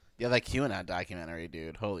Yeah, that QAnon documentary,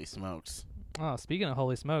 dude. Holy smokes. Oh, speaking of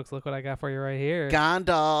holy smokes, look what I got for you right here.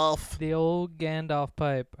 Gandalf. The old Gandalf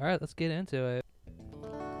pipe. All right, let's get into it.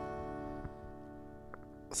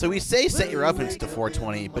 So we say set your ovens to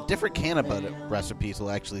 420, but different canna butter recipes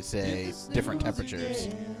will actually say different temperatures.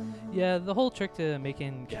 Yeah, the whole trick to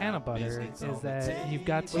making canna butter is that you've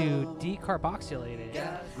got to decarboxylate it.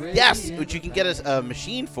 Yes, which you can get a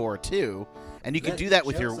machine for, too. And you can do that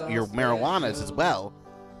with your marijuanas as well.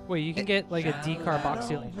 Wait, you can get like a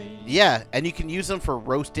decarboxylate. Yeah, and you can use them for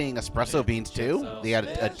roasting espresso beans, too. They got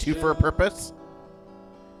a two for a purpose.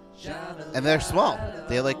 And they're small.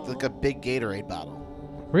 They're like a big Gatorade bottle.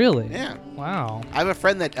 Really? Yeah. Wow. I have a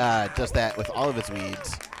friend that does that with all of his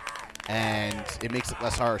weeds, and it makes it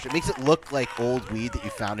less harsh. It makes it look like old weed that you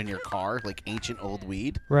found in your car, like ancient old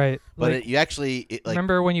weed. Right. But Like, you actually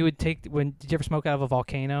remember when you would did you ever smoke out of a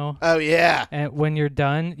volcano? Oh yeah. And when you're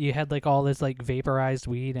done, you had like all this like vaporized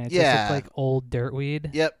weed, and it just looked like old dirt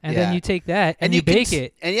weed. Yep. And then you take that and you bake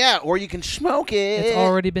it. And or you can smoke it. It's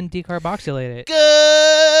already been decarboxylated.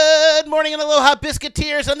 Good morning and aloha,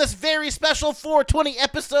 Biscuiteers, on this very special 420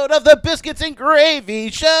 episode of the Biscuits and Gravy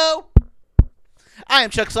Show. I am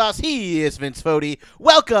Chuck Sauce. He is Vince Fodi.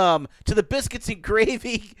 Welcome to the Biscuits and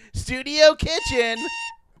Gravy Studio Kitchen.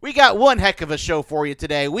 We got one heck of a show for you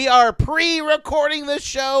today. We are pre-recording this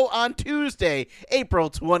show on Tuesday, April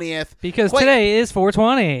 20th. Because today is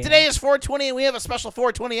 420. Today is 420, and we have a special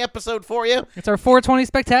 420 episode for you. It's our 420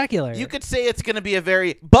 spectacular. You could say it's going to be a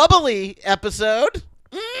very bubbly episode.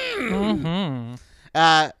 Mm-hmm.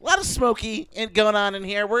 A lot of smoky going on in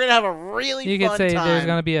here. We're going to have a really you fun could say time. there's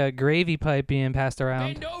going to be a gravy pipe being passed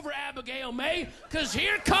around. Bend over, Abigail May, because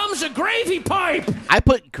here comes a gravy pipe. I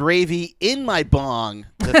put gravy in my bong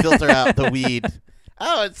to filter out the weed.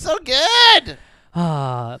 Oh, it's so good.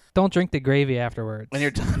 Don't drink the gravy afterwards. When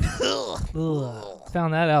you're done. Ugh.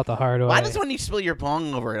 Found that out the hard way. Why does when you spill your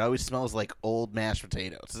bong over, it always smells like old mashed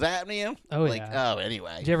potatoes? Does that happen to you? Oh, yeah. Oh,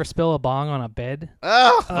 anyway. Did you ever spill a bong on a bed?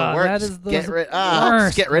 Oh, the worst. That is the Get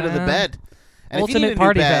rid of the man. bed. And if you Ultimate need a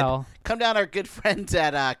party new bed, foul. come down our good friends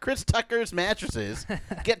at Chris Tucker's Mattresses.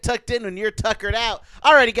 Get tucked in when you're tuckered out.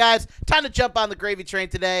 Alrighty, guys. Time to jump on the gravy train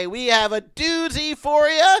today. We have a doozy for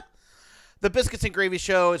you. The Biscuits and Gravy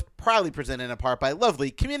Show is proudly presented in part by lovely,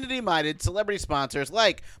 community-minded celebrity sponsors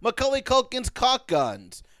like Macaulay Culkin's Caulk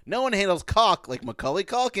Guns. No one handles caulk like Macaulay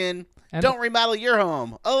Culkin. And Don't remodel your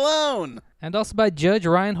home alone. And also by Judge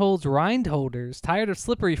Reinhold's Rind Holders. Tired of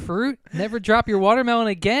slippery fruit? Never drop your watermelon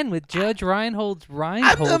again with Judge Reinhold's Rind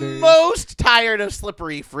Holders. I'm the most tired of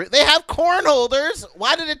slippery fruit. They have corn holders.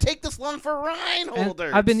 Why did it take this long for rind holders?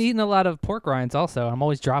 And I've been eating a lot of pork rinds also. I'm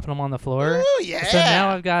always dropping them on the floor. Ooh, yeah. So now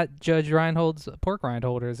I've got Judge Reinhold's pork rind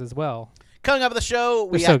holders as well. Coming up on the show,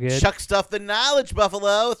 we They're have so good. Chuck Stuff the Knowledge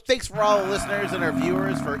Buffalo. Thanks for all the listeners and our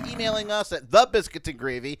viewers for emailing us at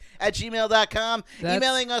thebiscuitsandgravy@gmail.com.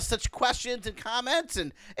 Emailing us such questions and comments,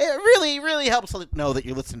 and it really, really helps us know that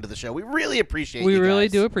you're listening to the show. We really appreciate We you really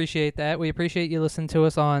guys. do appreciate that. We appreciate you listening to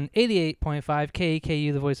us on 88.5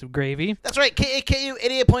 KAKU, the voice of gravy. That's right, KAKU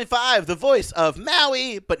 88.5, the voice of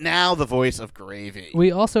Maui, but now the voice of gravy.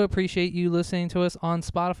 We also appreciate you listening to us on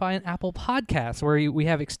Spotify and Apple Podcasts, where we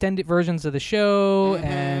have extended versions of the show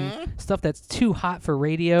and stuff that's too hot for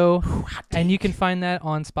radio. And you can find that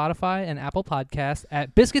on Spotify and Apple Podcasts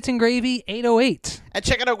at Biscuits and Gravy 808. And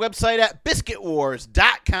check out our website at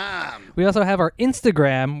biscuitwars.com. We also have our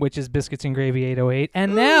Instagram, which is Biscuits and Gravy 808.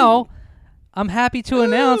 And now I'm happy to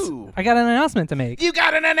announce I got an announcement to make. You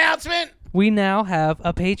got an announcement? We now have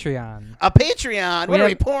a Patreon. A Patreon? What are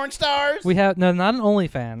we, porn stars? We have not an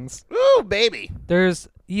OnlyFans. Ooh, baby. There's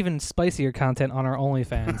even spicier content on our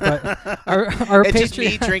OnlyFans, but our it's Patreon, just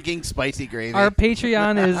me drinking spicy gravy. Our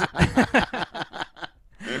Patreon is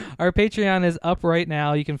our Patreon is up right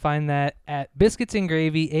now. You can find that at Biscuits and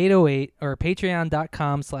Gravy 808 or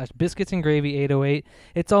patreon.com/biscuitsandgravy 808.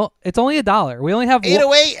 It's only $1. We only have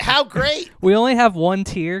 808. How great! We only have one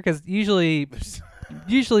tier because usually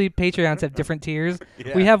Patreons have different tiers.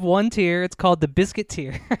 Yeah. We have one tier. It's called the Biscuit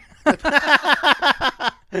tier.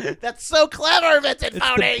 That's so clever, Vincent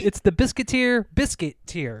Fodi. It's the biscuit tier.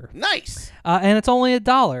 Nice. And it's only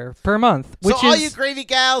 $1 per month. So all you gravy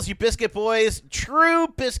gals, you biscuit boys, true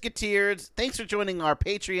biscuiteers, thanks for joining our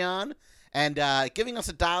Patreon and giving us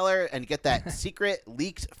 $1 and get that secret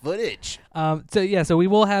leaked footage. So we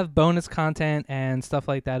will have bonus content and stuff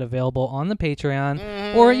like that available on the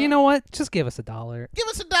Patreon. Or you know what? Just give us $1. Give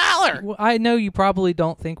us $1. Well, I know you probably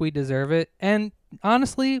don't think we deserve it, and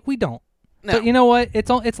honestly, we don't. No. But you know what? It's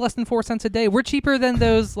less than 4 cents a day. We're cheaper than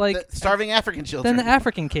those the starving African children. than the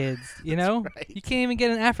African kids. You know, right. You can't even get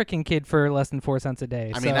an African kid for less than 4 cents a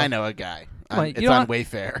day. I mean, I know a guy. Come on, It's you on don't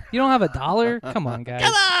Wayfair. you don't have $1? Come on, guys.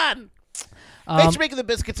 Come on! Thanks for making the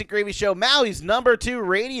Biscuits and Gravy Show Maui's #2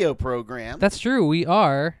 radio program. That's true. We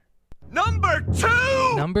are number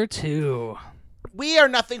 2! number 2. We are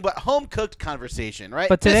nothing but home-cooked conversation, right?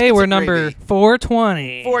 But today Biscuits we're and number gravy.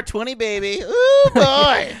 420. 420, baby. Ooh, boy.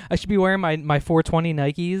 I should be wearing my 420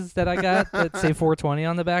 Nikes that I got that say 420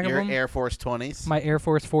 on the back Your of them. Air Force 20s. My Air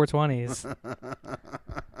Force 420s.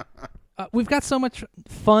 We've got so much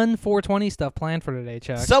fun 420 stuff planned for today,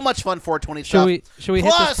 Chuck. So much fun 420 Should stuff. we hit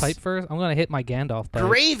Plus, this pipe first? I'm gonna hit my Gandalf pipe.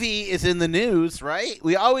 Gravy is in the news, right?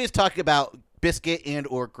 We always talk about biscuit and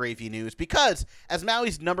or gravy news because as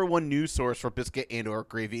Maui's #1 news source for biscuit and or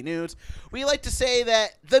gravy news, we like to say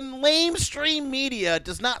that the mainstream media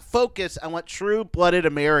does not focus on what true-blooded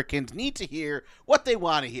Americans need to hear, what they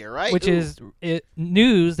want to hear, right? Which is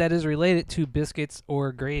news that is related to biscuits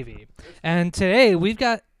or gravy. And today we've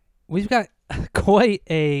got quite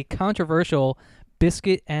a controversial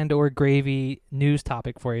biscuit and or gravy news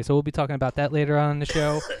topic for you. So we'll be talking about that later on in the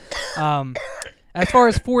show. As far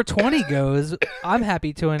as 420 goes, I'm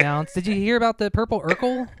happy to announce. Did you hear about the Purple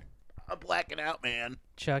Urkel? I'm blacking out, man.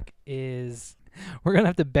 Chuck is. We're gonna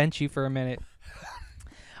have to bench you for a minute.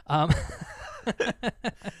 Oh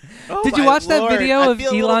Did you my watch that Lord. video I of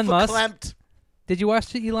feel a little Elon Musk? verklempt. Did you watch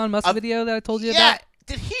the Elon Musk video that I told you Yeah. about?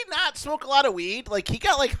 Did he not smoke a lot of weed? Like, he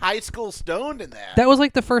got, like, high school stoned in that. That was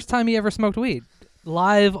like the first time he ever smoked weed.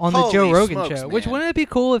 Live on the Joe Holy Rogan smokes, show. Which man. wouldn't it be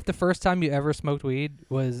cool if the first time you ever smoked weed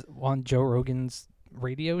was on Joe Rogan's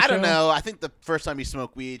radio show? I don't know. I think the first time you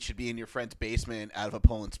smoke weed should be in your friend's basement out of a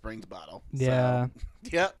Poland Springs bottle. Yeah.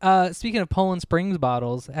 So, yeah. Speaking of Poland Springs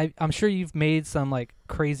bottles, I'm sure you've made some like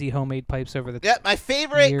crazy homemade pipes over the Yeah, my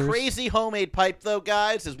favorite years. crazy homemade pipe, though,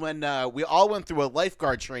 guys, is when we all went through a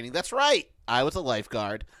lifeguard training. That's right. I was a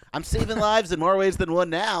lifeguard. I'm saving lives in more ways than one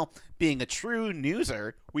now. Being a true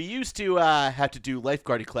newser, we used to have to do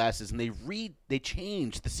lifeguarding classes, and they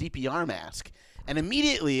changed the CPR mask. And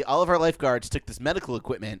immediately, all of our lifeguards took this medical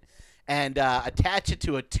equipment and attached it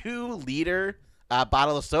to a 2-liter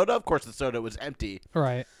bottle of soda. Of course, the soda was empty.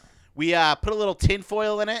 Right. We put a little tin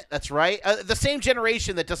foil in it. That's right. The same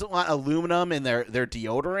generation that doesn't want aluminum in their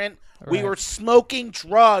deodorant. We Right. were smoking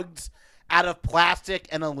drugs out of plastic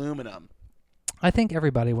and aluminum. I think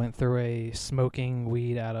everybody went through a smoking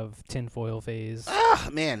weed out of tinfoil phase. Ah,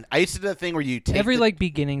 man. I used to do the thing where you take Every like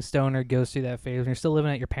beginning stoner goes through that phase when you're still living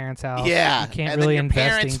at your parents' house. yeah, You can't and really then your invest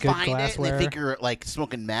parents in good find it, and glassware. they think you're like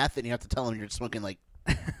smoking meth, and you have to tell them you're smoking like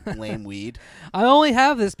lame weed. I only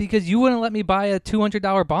have this because you wouldn't let me buy a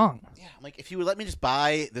 $200 bong. Yeah, I'm like, if you would let me just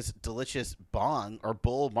buy this delicious bong or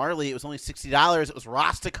bowl Marley, it was only $60. It was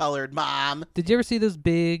Rasta colored, Mom. Did you ever see those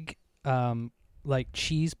big like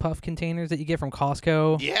cheese puff containers that you get from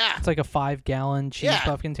Costco? Yeah. It's like a 5-gallon cheese Yeah.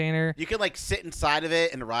 puff container. You can like sit inside of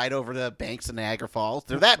it and ride over the banks of Niagara Falls.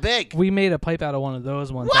 They're that big. We made a pipe out of one of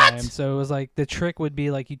those one What? time. So it was like the trick would be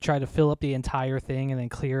like you try to fill up the entire thing and then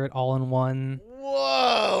clear it all in one.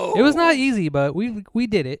 Whoa. It was not easy, but we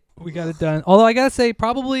did it. We got it done. Although I gotta say,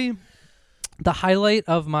 probably the highlight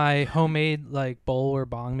of my homemade like bowl or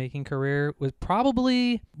bong making career was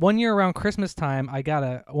probably one year around Christmas time. I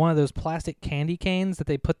got one of those plastic candy canes that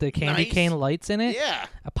they put the candy Nice. cane lights in it. Yeah.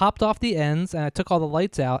 I popped off the ends and I took all the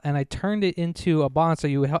lights out and I turned it into a bong. So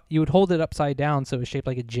you would hold it upside down so it was shaped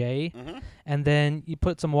like a J. Mm-hmm. And then you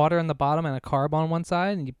put some water on the bottom and a carb on one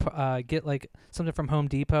side, and you get like something from Home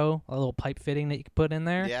Depot, a little pipe fitting that you could put in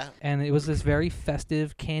there. Yeah. And it was this very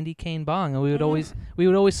festive candy cane bong, and we would always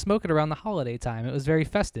smoke it around the holiday time. It was very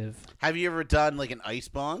festive. Have you ever done like an ice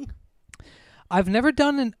bong? I've never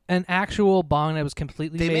done an actual bong that was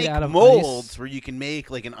completely They made make out of molds ice. where you can make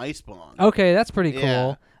like an ice bong. Okay, that's pretty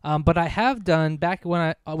Yeah. cool. But I have done back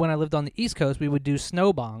when I lived on the East Coast, we would do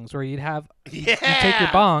snow bongs where you'd Yeah. take your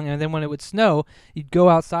bong, and then when it would snow, you'd go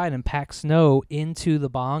outside and pack snow into the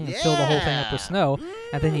bong and fill the whole thing up with snow,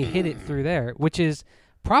 and then you hit it through there, which is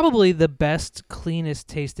probably the best, cleanest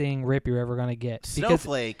tasting rip you're ever gonna get. Because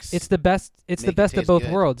Snowflakes. it's the best. It's the Make it best of taste both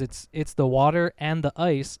good. worlds. It's the water and the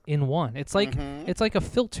ice in one. It's like Mhm. it's like a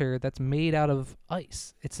filter that's made out of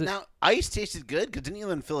ice. Now, ice tasted good because didn't you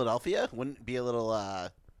live in Philadelphia? Wouldn't it be a little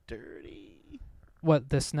dirty? What,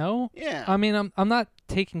 the snow? Yeah. I mean, I'm not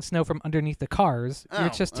taking snow from underneath the cars. Oh, You're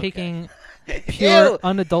just okay. taking Ew. pure, I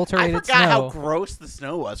unadulterated forgot how snow. gross the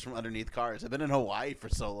snow was from underneath cars. I've been in Hawaii for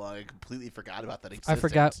so long, I completely forgot about that existence. I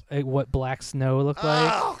forgot what black snow looked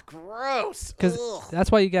like. Oh, gross. Because Ugh.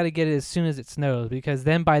 that's why you got to get it as soon as it snows, because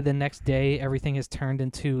then by the next day, everything is turned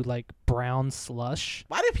into like brown slush.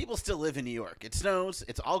 Why do people still live in New York? It snows.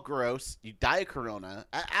 It's all gross. You die of corona.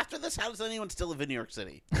 After this, how does anyone still live in New York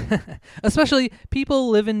City? Especially people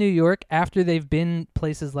live in New York after they've been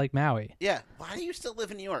places like Maui. Yeah. Why do you still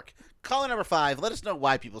live in New York? Caller number 5. Let us know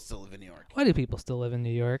why people still live in New York. Why do people still live in New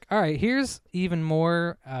York? All right, here's even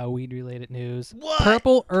more weed-related news. What?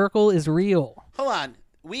 Purple Urkel is real. Hold on.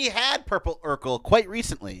 We had Purple Urkel quite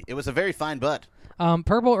recently. It was a very fine bud.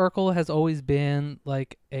 Purple Urkel has always been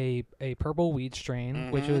like a purple weed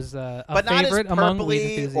strain, which was a But not as favorite among weed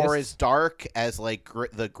purpley enthusiasts. or as dark as like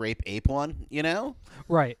the grape ape one, you know?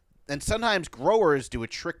 Right. And sometimes growers do a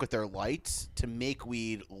trick with their lights to make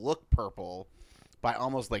weed look purple by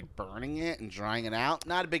almost like burning it and drying it out.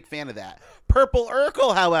 Not a big fan of that. Purple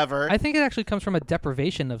Urkel, however, I think it actually comes from a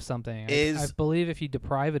deprivation of something. Is- I believe if you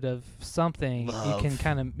deprive it of something, Love. you can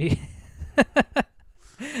kind of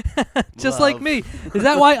just like Love. me. Is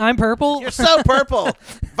that why I'm purple? you're so purple.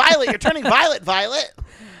 Violet, you're turning violet, Violet.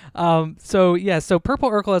 So Purple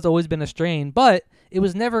Urkel has always been a strain, but it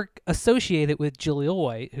was never associated with Jaleel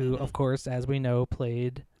White, who, of course, as we know,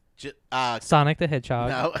 played Sonic the Hedgehog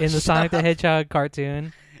No, in the shut Sonic the up. Hedgehog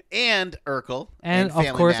cartoon. And Urkel. And in of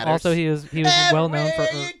Family course, Matters. also he was well known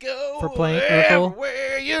for playing Urkel.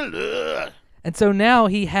 Everywhere you look. And so now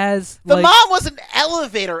he has The like mom was an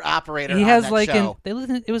elevator operator. he on has that like show. it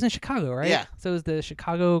was in Chicago, right? Yeah. So it was the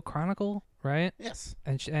Chicago Chronicle, right? Yes.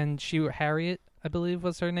 And she Harriet, I believe,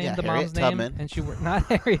 was her name, Yeah, the Harriet mom's Tubman. name, and she not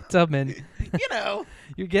Harriet Tubman. You know.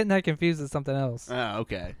 You're getting that confused with something else. Oh,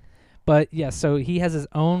 okay. But yeah, so he has his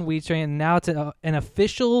own weed strain, and now it's an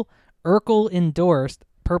official Urkel endorsed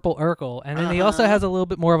Purple Urkel, and then he also has a little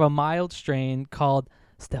bit more of a mild strain called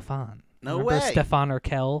Stefan. No Remember way. Stefan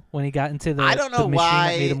Urkel when he got into the I don't know the machine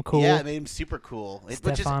why. that made him cool. Yeah, it made him super cool. Which is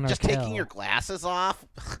Stefan just Urkel. taking your glasses off.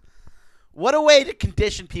 What a way to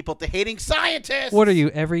condition people to hating scientists. What are you,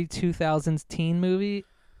 every 2000s teen movie?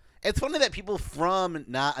 It's funny that people from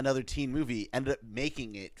not another teen movie ended up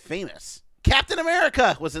making it famous. Captain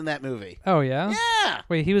America was in that movie. Oh yeah. Yeah.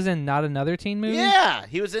 Wait, he was in not another teen movie? Yeah.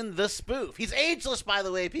 He was in The Spoof. He's ageless, by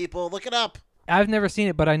the way, people. Look it up. I've never seen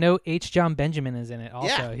it, but I know H. John Benjamin is in it also.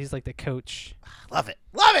 Yeah. He's like the coach. Love it.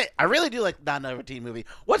 Love it. I really do like not another teen movie.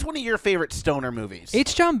 What's one of your favorite stoner movies?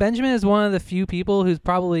 H. John Benjamin is one of the few people who's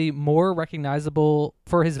probably more recognizable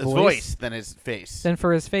for his voice than his face. than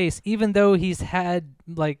for his face, even though he's had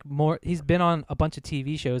like more. He's been on a bunch of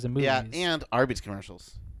TV shows and movies. Yeah, and Arby's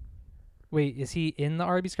commercials. Wait, is he in the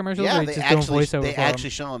Arby's commercials? Yeah, or they he's just doing actually voiceover they for actually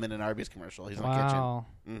him? show him in an Arby's commercial. He's in the Wow.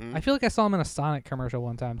 kitchen. Mhm. I feel like I saw him in a Sonic commercial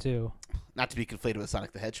one time too. Not to be conflated with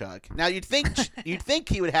Sonic the Hedgehog. Now you'd think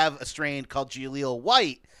he would have a strain called Jaleel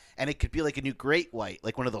White, and it could be like a new Great White,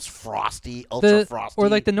 like one of those frosty, ultra frosty, Or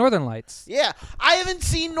like the Northern Lights. Yeah, I haven't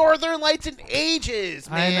seen Northern Lights in ages,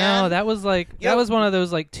 man. I know that was like You know, that was one of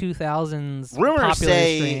those like 2000s rumors popular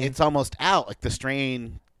say strains. it's almost out. Like the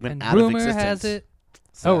strain went and out rumor of existence. has it.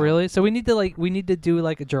 So- Oh really? So we need to do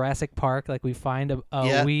like a Jurassic Park, like we find a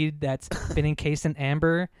Yeah. weed that's been encased in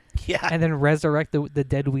amber, Yeah. and then resurrect the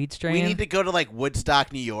dead weed strain. We need to go to like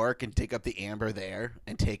Woodstock, New York, and dig up the amber there,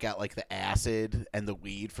 and take out like the acid and the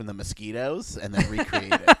weed from the mosquitoes, and then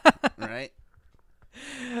recreate it. Right?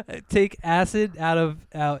 take acid out of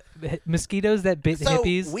mosquitoes that bit So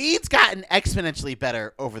hippies. weed's gotten exponentially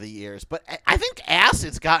better over the years, but I think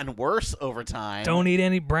acid's gotten worse over time. Don't eat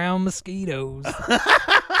any brown mosquitoes.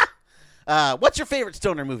 What's your favorite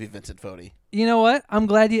stoner movie, Vincent Fodi? You know what? I'm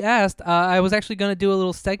glad you asked. I was actually going to do a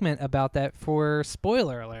little segment about that for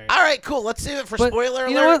spoiler alert. All right, cool. Let's save it for But spoiler alert.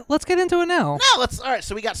 you know what? Let's get into it now. No, let's. All right,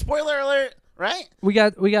 so we got spoiler alert, right? We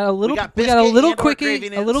got a little got we got a biscuit little and/or gravy quickie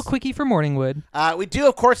news. a little quickie for Morningwood. We do,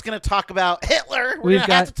 of course, going to talk about Hitler. We're We've going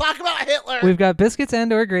to have got- to talk about Hitler. We've got biscuits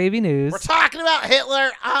and or gravy news. We're talking about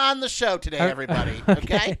Hitler on the show today, everybody.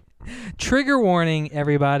 Okay? Trigger warning,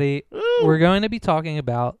 everybody. Ooh. We're going to be talking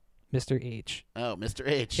about Mr. H. Oh, Mr.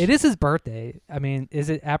 H. It is his birthday. I mean, is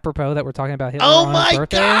it apropos that we're talking about Hitler Oh on my his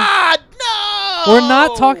birthday? God, no! We're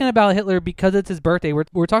not talking about Hitler because it's his birthday.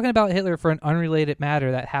 We're talking about Hitler for an unrelated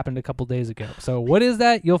matter that happened a couple days ago. So what is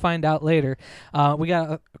that? You'll find out later. We got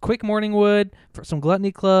a quick Morningwood for some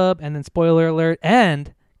Gluttony Club, and then spoiler alert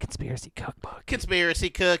and Conspiracy Cookbook. Conspiracy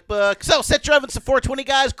Cookbook. So set your ovens to 420,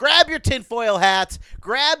 guys. Grab your tinfoil hats.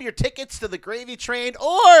 Grab your tickets to the gravy train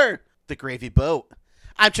or the gravy boat.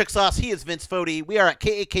 I'm Chuck Sauce. He is Vince Fodi. We are at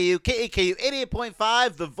KAKU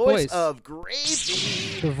 88.5, the voice of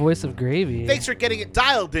gravy. The voice of gravy. Thanks for getting it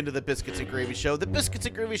dialed into the Biscuits and Gravy Show. The Biscuits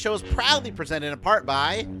and Gravy Show is proudly presented in part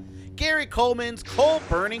by Gary Coleman's Coal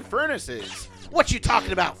Burning Furnaces. What you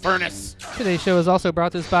talking about, furnace? Today's show is also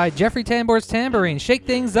brought to us by Jeffrey Tambor's Tambourine. Shake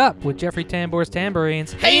things up with Jeffrey Tambor's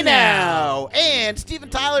Tambourines. Hey now! And Stephen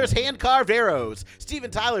Tyler's hand-carved arrows.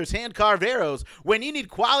 Steven Tyler's hand-carved arrows. When you need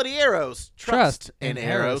quality arrows, trust in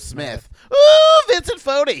Aerosmith. Ooh, Vincent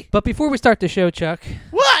Fodi. But before we start the show, Chuck,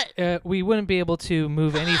 What? we wouldn't be able to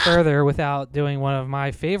move any further without doing one of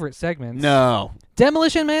my favorite segments. No.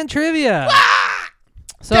 Demolition Man Trivia.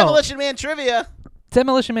 So, Demolition Man Trivia.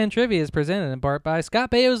 Demolition Man Trivia is presented in part by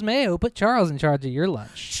Scott Baio's Mayo. Put Charles in charge of your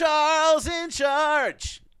lunch. Charles in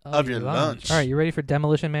charge of your lunch. All right, you ready for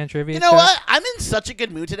Demolition Man Trivia? You know Chuck? what? I'm in such a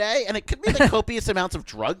good mood today, and it could be the copious amounts of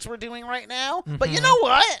drugs we're doing right now. But you know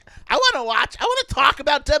what? I want to talk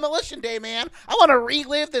about Demolition Day, man. I want to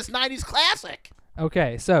relive this 90s classic.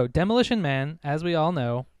 Okay, so Demolition Man, as we all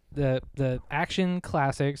know, the action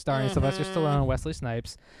classic starring Sylvester Stallone and Wesley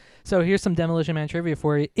Snipes. So here's some Demolition Man trivia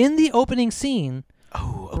for you. In the opening scene,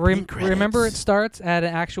 remember it starts at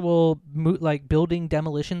an actual building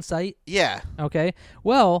demolition site? Yeah. Okay.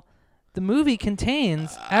 Well, the movie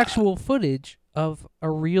contains actual footage of a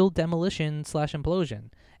real demolition /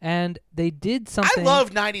 implosion. And they did something. I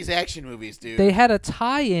love 90s action movies, dude. They had a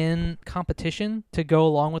tie-in competition to go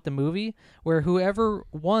along with the movie where whoever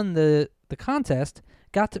won the contest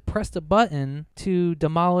got to press the button to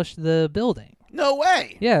demolish the building. No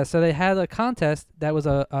way. Yeah, so they had a contest that was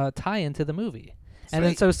a tie-in to the movie. And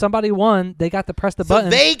then Sweet. so somebody won, they got to press the button.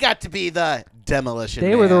 So they got to be the Demolition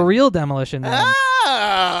They Man. were the real Demolition Man.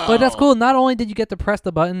 Oh. But that's cool. Not only did you get to press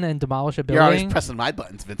the button and demolish a You're always building, pressing my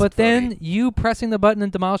buttons, Vincent. but then Fodi. you pressing the button and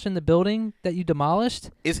demolishing the building that you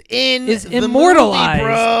demolished is is the immortalized.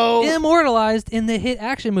 movie, bro. Immortalized in the hit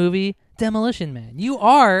action movie Demolition Man. You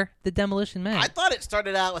are the Demolition Man. I thought it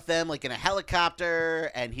started out with them like in a helicopter,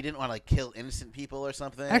 and he didn't want to kill innocent people or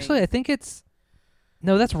something. Actually, I think it's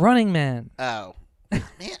that's Running Man. Oh.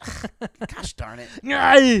 Man, gosh darn it.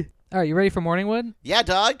 All right, you ready for Morningwood? Yeah,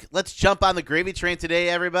 dog. Let's jump on the gravy train today,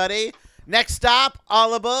 everybody. Next stop,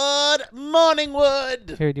 all aboard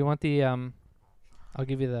Morningwood. Here, do you want the I'll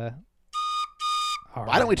give you the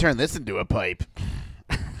Why don't we turn this into a pipe?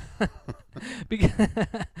 Because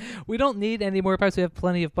we don't need any more pipes. We have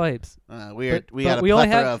plenty of pipes. We got a we only plethora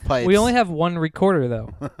have of pipes. we only have one recorder though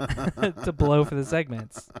to blow for the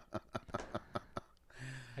segments.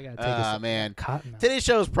 I gotta take this man. cotton out. Today's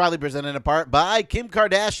show is proudly presented in part by Kim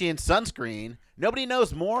Kardashian Sunscreen. Nobody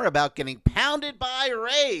knows more about getting pounded by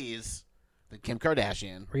rays than Kim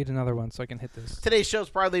Kardashian. Read another one so I can hit this. Today's show is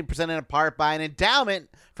proudly presented in part by an endowment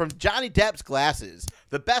from Johnny Depp's glasses.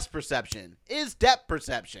 The best perception is depth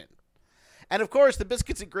perception. And, of course, the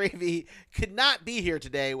Biscuits and Gravy could not be here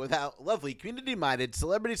today without lovely community-minded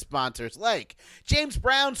celebrity sponsors like James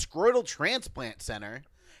Brown Scrotal Transplant Center.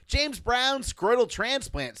 James Brown Scrotal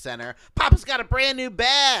Transplant Center. Papa's got a brand new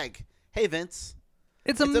bag. Hey, Vince.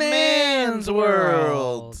 It's a man's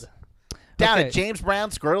world. Down Okay. at James Brown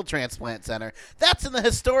Scrotal Transplant Center. That's in the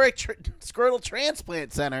historic Scrotal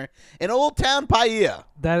Transplant Center in Old Town Paia.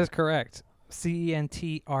 That is correct.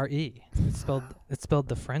 CENTRE. It's spelled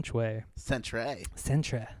the French way. Centre.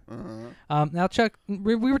 Centre. Uh-huh. Now, Chuck,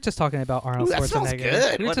 we were just talking about Arnold Ooh, that Schwarzenegger. smells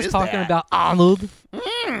good. We were What just is talking that? about Arnold. Do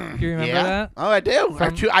you remember Yeah. that? Oh, I do.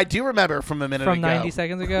 From- I do remember from a minute From ago. 90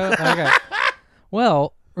 seconds ago? Okay.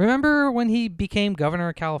 Well, remember when he became governor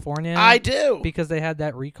of California? I do. Because they had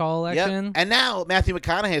that recall Yep. election? And now Matthew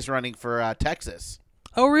McConaughey is running for Texas.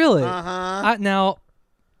 Oh, really? Uh-huh. Now,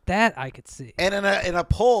 that I could see. And in a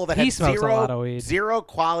poll that He had smokes a lot of weed. zero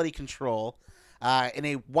quality control, in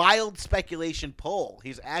a wild speculation poll,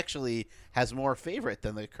 he's actually has more favorite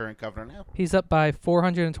than the current governor now. He's up by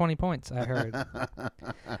 420 points, I heard.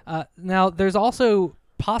 Now, there's also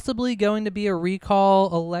possibly going to be a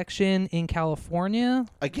recall election in California.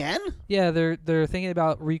 Again? Yeah, they're thinking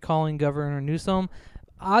about recalling Governor Newsom.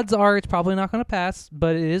 Odds are it's probably not going to pass,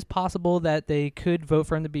 but it is possible that they could vote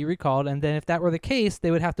for him to be recalled. And then if that were the case,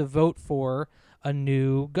 they would have to vote for a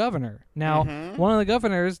new governor. Now, one of the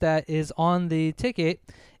governors that is on the ticket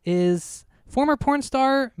is former porn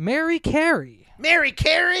star Mary Carey. Mary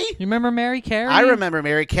Carey? You remember Mary Carey? I remember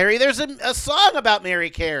Mary Carey. There's a song about Mary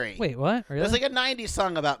Carey. Wait, what? Really? There's like a 90s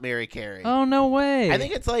song about Mary Carey. Oh, no way. I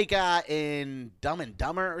think it's like in Dumb and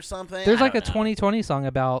Dumber or something. There's I like a don't know. 2020 song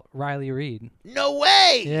about Riley Reid. No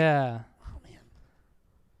way! Yeah. Oh, man.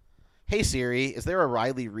 Hey, Siri, is there a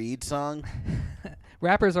Riley Reid song?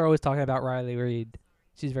 Rappers are always talking about Riley Reid.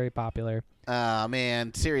 She's very popular.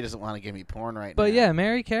 Man, Siri doesn't want to give me porn right now. But yeah,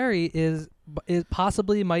 Mary Carey is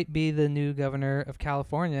possibly might be the new governor of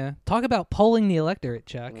California. Talk about polling the electorate,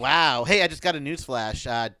 Chuck. Wow. Hey, I just got a news flash.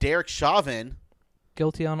 Derek Chauvin,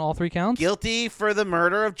 Guilty on all 3 counts? guilty for the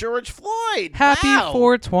murder of George Floyd. Happy Wow.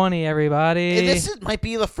 420, everybody. This might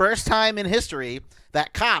be the first time in history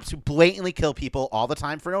that cops who blatantly kill people all the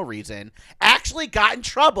time for no reason actually got in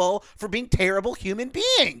trouble for being terrible human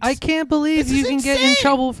beings. I can't believe This you is can get in insane.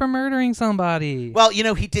 trouble for murdering somebody. Well, you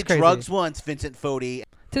know, he did crazy. drugs once, Vincent Fodi.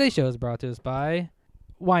 Today's show is brought to us by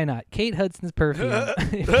Why Not? Kate Hudson's perfume.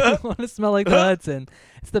 If you want to smell like the Hudson,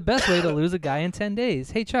 it's the best way to lose a guy in 10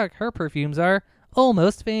 days. Hey, Chuck, her perfumes are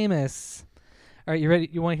almost famous. All right, you ready?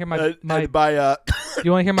 You want to hear my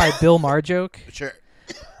you want to hear my Bill Maher joke? Sure.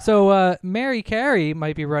 So Mary Carey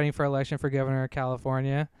might be running for election for governor of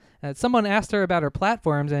California. Someone asked her about her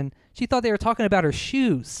platforms, and she thought they were talking about her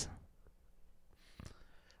shoes.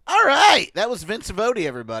 All right. That was Vince Fodi,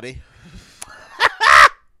 everybody.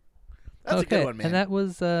 That's Okay, a good one, man. and that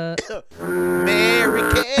was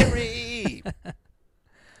Mary Carey.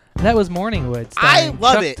 that was Morningwood. I starring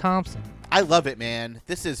love Chuck it. Thompson. I love it, man.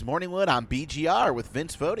 This is Morningwood on BGR with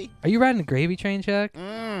Vince Fodi. Are you riding a gravy train, Chuck?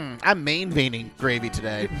 I'm main veining gravy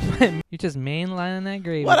today. You're just mainlining that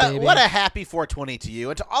gravy, What baby. a happy 420 to you.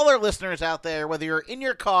 And to all our listeners out there, whether you're in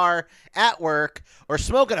your car, at work, or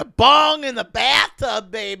smoking a bong in the bathtub,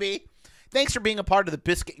 baby. Thanks for being a part of the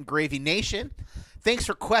Biscuit and Gravy Nation. Thanks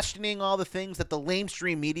for questioning all the things that the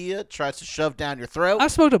lamestream media tries to shove down your throat.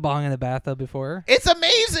 I've smoked a bong in the bathtub before. It's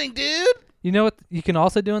amazing, dude. You know what you can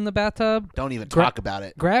also do in the bathtub? Don't even talk about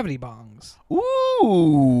it. Gravity bongs.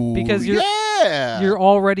 Ooh. Because you're yeah. you're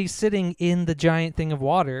already sitting in the giant thing of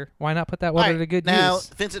water. Why not put that water All right, to good now, use?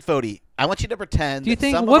 Vincent Fodi, I want you to pretend Do you that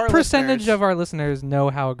think some of what our percentage listeners- of our listeners know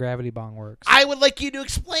how a gravity bong works? I would like you to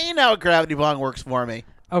explain how a gravity bong works for me.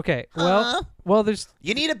 Okay, Huh? well, there's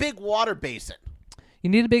You need a big water basin. you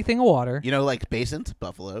need a big thing of water. You know, like basins,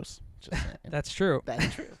 buffaloes. Just saying. That's true.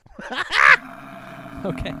 That's true.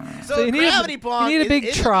 Okay, So, you need gravity bong you need a big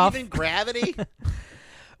isn't trough. even gravity.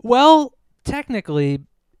 Well, technically,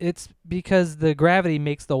 it's because the gravity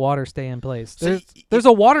makes the water stay in place. So There's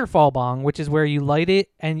a waterfall bong, which is where you light it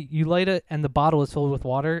and the bottle is filled with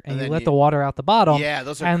water, and And you then let you- the water out the bottom. Yeah,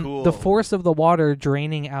 those are and cool. the force of the water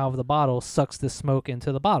draining out of the bottle sucks the smoke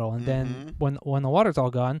into the bottle, and then when the water's all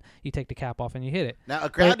gone, you take the cap off and you hit it. Now, a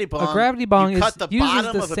gravity bong. a gravity bong you cut the uses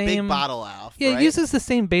bottom the of a same- big bottle off. Yeah, right? it uses the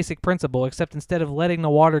same basic principle, except instead of letting the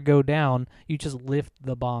water go down, you just lift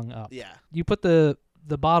the bong up. Yeah. You put the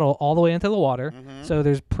bottle all the way into the water, so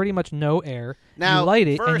there's pretty much no air. Now, you light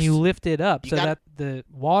it and first, you lift it up you so gotta- that the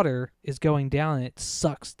water is going down and it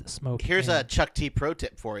sucks the smoke. Here's in. a Chuck T pro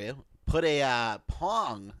tip for you. Put a a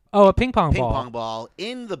ping pong ball. pong ball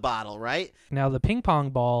in the bottle, right? Now the ping pong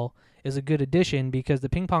ball is a good addition because the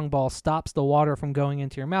ping pong ball stops the water from going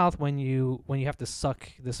into your mouth when you have to suck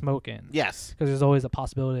the smoke in. Yes. Because there's always a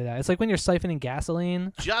possibility of that. It's like when you're siphoning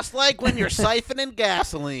gasoline. Just like when you're siphoning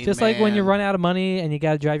gasoline. Just like when you man. run out of money and you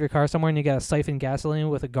got to drive your car somewhere and you got to siphon gasoline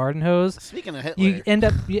with a garden hose. Speaking of Hitler. You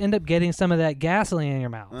end up getting some of that gasoline in your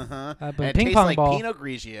mouth. Uh-huh. But And it ping tastes pong like ball, Pinot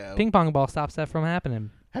Grigio. ping pong ball stops that from happening.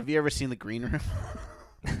 Have you ever seen The Green Room?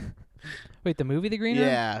 Wait, the movie The Green Room?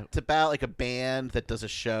 Yeah. It's about like a band that does a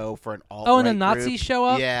show for an alt-right Oh, and the group. Nazis show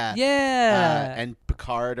up? Yeah. Yeah. And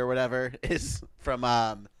Picard or whatever is from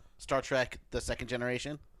Star Trek: The Second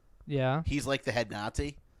Generation. Yeah. He's like the head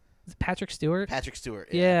Nazi. Is it Patrick Stewart? Patrick Stewart.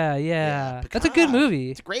 Yeah. That's a good Picard. movie.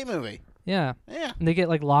 It's a great movie. Yeah. Yeah. And they get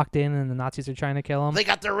like locked in and the Nazis are trying to kill them. They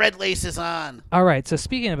got their red laces on. All right, so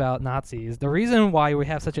speaking about Nazis, the reason why we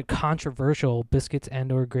have such a controversial biscuits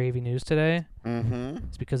and or gravy news today Mm-hmm.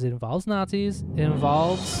 is because it involves Nazis. It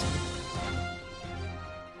involves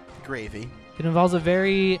Gravy. a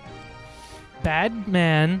very bad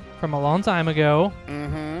man from a long time ago.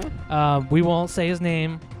 Mm-hmm. We won't say his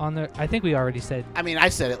name on the. I think we already said. I mean, I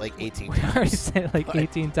said it like 18 We already times. said it like But-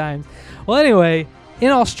 18 times. Well, anyway,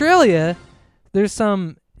 in Australia, there's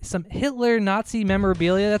some Hitler Nazi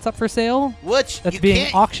memorabilia that's up for sale. Which That's you being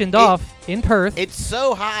can't- auctioned it- off in Perth. It's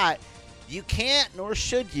so hot, you can't nor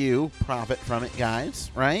should you profit from it,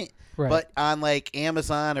 guys. Right? Right. But on like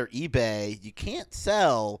Amazon or eBay, you can't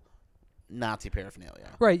sell Nazi paraphernalia.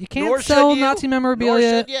 Right, you can't Nor sell should you. Nazi Nor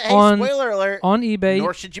memorabilia should you. Hey, on spoiler alert. eBay.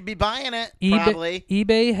 Nor should you be buying it. Probably.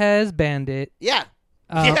 eBay has banned it. Yeah.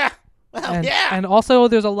 Uh, Yeah. Well, and, yeah. and also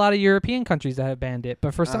there's a lot of European countries that have banned it,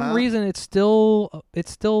 but for some Uh-huh. reason it's still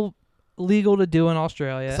legal to do in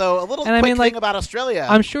Australia. So a little And I quick mean, like, thing about Australia.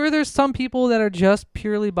 I'm sure there's some people that are just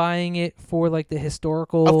purely buying it for like the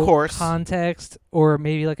historical Of course. context or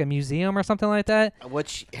maybe like a museum or something like that.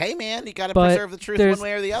 Which, hey man, you got to But preserve the truth there's one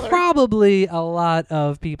way or the other. Probably a lot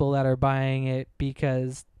of people that are buying it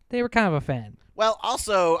because they were kind of a fan. Well,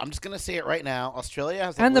 also, I'm just gonna say it right now. Australia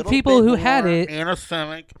has a And the little people bit who had more it-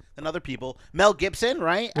 anti-Semitic and other people. Mel Gibson,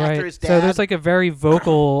 right? Right. After his dad. So there's like a very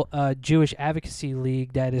vocal Jewish advocacy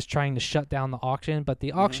league that is trying to shut down the auction, but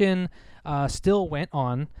the auction still went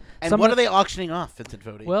on. and what are they auctioning off, Vincent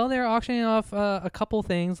Fodi? Well, they're auctioning off a couple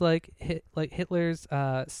things like Hitler's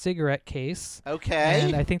cigarette case. Okay.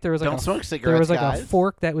 And I think there was like Don't smoke there cigarettes, was like guys. a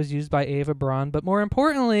fork that was used by Eva Braun, but more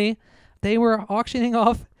importantly, they were auctioning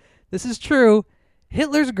off. This is true.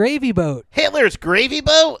 Hitler's gravy boat. Hitler's gravy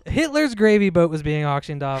boat? Hitler's gravy boat was being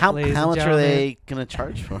auctioned off. How ladies and much are gentlemen. they going to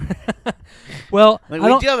charge for it? Well, Like, I we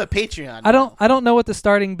don't. do have a Patreon. I don't know what the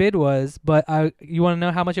starting bid was, but you want to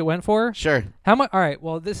know how much it went for? Sure. How much? All right.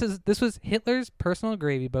 Well, this was Hitler's personal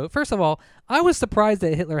gravy boat. First of all, I was surprised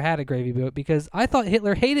that Hitler had a gravy boat because I thought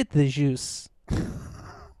Hitler hated the Jews.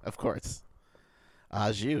 Of course.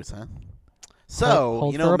 Jews, huh? So,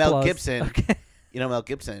 Hold you for know Mel applause. Gibson. Okay. You know Mel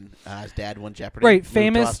Gibson. His dad won Jeopardy. Right, moved to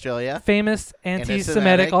famous Australia. famous Anti-Semitic.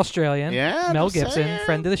 anti-Semitic Australian. Yeah, Mel just Gibson, saying.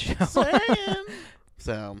 friend of the show. Saying.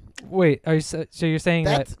 So Wait, are you so you're saying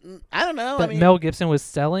that that's I don't know. I mean, Mel Gibson was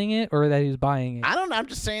selling it or that he was buying it? I don't know. I'm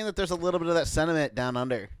just saying that there's a little bit of that sentiment down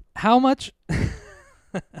under. How much?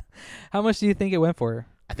 How much do you think it went for?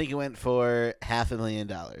 I think it went for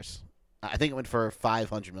 $500,000. I think it went for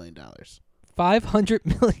 $500 million.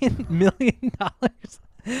 $500 million.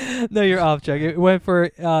 No, you're off, Chuck. It went for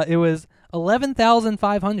it was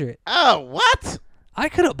 $11,500. Oh, what? I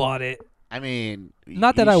could have bought it. I mean,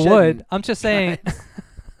 Not that you I would. shouldn't. I'm just saying.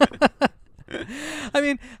 I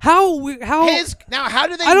mean, how Now, how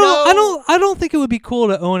do they I know? I don't think it would be cool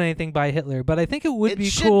to own anything by Hitler, but I think it would It be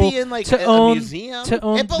should cool be in like to a own museum. to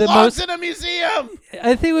own It the belongs most. in a museum.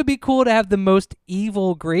 I think it would be cool to have the most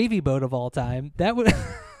evil gravy boat of all time. That would.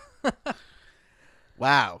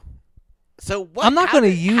 Wow. So what? I'm not how gonna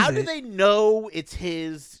do- use How do it. they know it's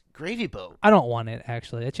his gravy boat? I don't want it.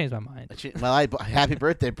 Actually, I changed my mind. Well, happy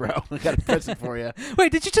birthday, bro. I got a present for you.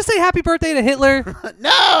 Wait, did you just say happy birthday to Hitler?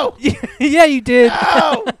 No. Yeah, you did.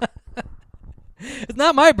 No. It's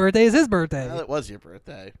not my birthday. It's his birthday. Well, it was your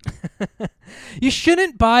birthday. You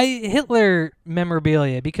shouldn't buy Hitler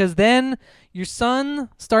memorabilia because then your son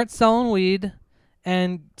starts selling weed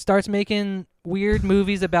and starts making weird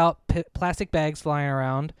movies about plastic bags flying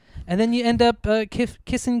around, and then you end up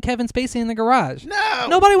kissing Kevin Spacey in the garage. No.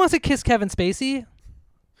 Nobody wants to kiss Kevin Spacey.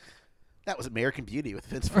 That was American Beauty with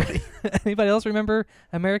Vince Vaughn. Anybody else remember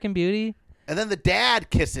American Beauty? And then the dad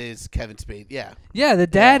kisses Kevin Spacey. Yeah. Yeah, the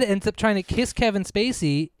dad ends up trying to kiss Kevin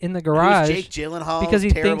Spacey in the He garage. was Jake Gyllenhaal's because he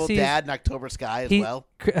terrible thinks he's- dad in October Sky as he- well.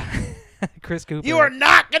 Chris Cooper. You are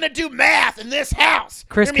not going to do math in this house.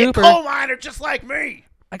 Chris You're gonna Cooper. be a coal miner just like me.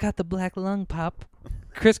 I got the black lung pop.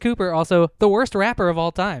 Chris Cooper, also the worst rapper of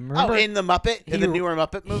all time. Remember? Oh, in the Muppet? In the newer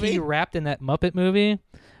Muppet movie? He rapped in that Muppet movie.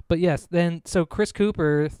 But yes, so Chris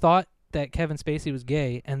Cooper thought that Kevin Spacey was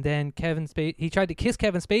gay, and then he tried to kiss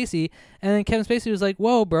Kevin Spacey, and then Kevin Spacey was like,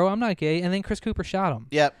 "Whoa, bro, I'm not gay," and then Chris Cooper shot him.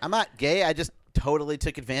 Yeah, I'm not gay. I just totally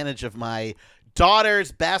took advantage of my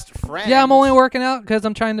daughter's best friend. Yeah, I'm only working out because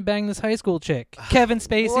I'm trying to bang this high school chick. Kevin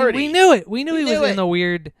Spacey. Lordy. We knew it. We knew he was knew in it. the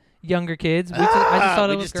weird younger kids. I just thought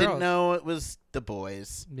we it was just girls. didn't know it was the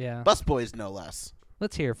boys. Yeah. Bus boys, no less.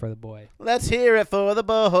 Let's hear it for the boy. Let's hear it for the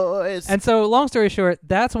boys. And so, long story short,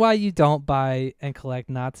 that's why you don't buy and collect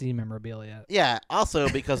Nazi memorabilia. yeah, also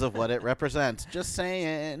because of what it represents. Just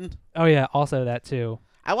saying. Oh yeah, also that too.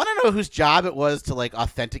 I want to know whose job it was to like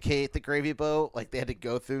authenticate the gravy boat. Like they had to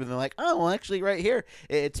go through and they're like, oh, well, actually, right here,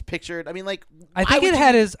 it's pictured. I mean, like, I think it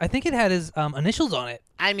had his initials on it.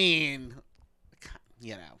 I mean,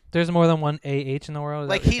 you know, There's more than one AH in the world. Is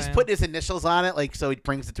like that what you're he's saying? putting his initials on it, like so he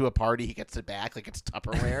brings it to a party, he gets it back, like it's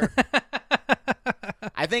Tupperware.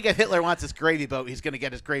 I think if Hitler wants his gravy boat, he's gonna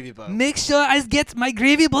get his gravy boat. Make sure I get my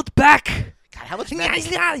gravy boat back. God, how much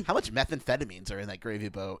methamphetamines are in that gravy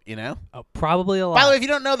boat? You know. Oh, probably a lot. By the way, if you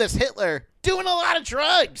don't know this, Hitler doing a lot of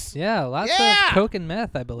drugs. yeah, lots Yeah. of coke and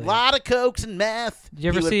meth, I believe. A lot of cokes and meth. Did you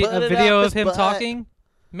ever He would see put a it video up of his him butt. talking?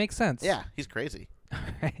 Makes sense. Yeah, he's crazy.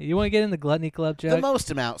 You want to get in the gluttony club, The Chuck?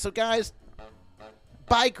 most amount. So, guys,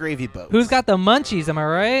 buy gravy boats. Who's got the munchies? Am I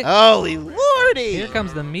right? Holy lordy! Here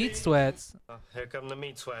comes the meat sweats. Here come the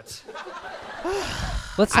meat sweats.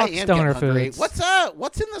 Let's I talk am stoner getting hungry. foods.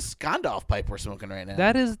 What's in the Skondorf pipe we're smoking right now?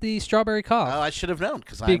 That is the strawberry cough. Oh, I should have known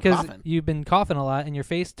because I'm because coughing. you've been coughing a lot and your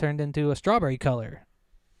face turned into a strawberry color.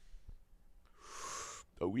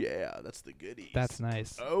 Oh yeah, that's the goodies. That's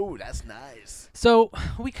nice. Oh, that's nice. So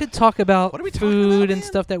we could talk about What are we talking food about, and man?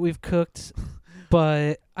 stuff that we've cooked,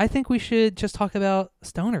 but I think we should just talk about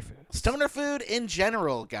stoner food. Stoner food in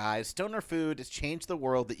general, guys. Stoner food has changed the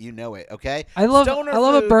world that you know it. Okay. I love Stoner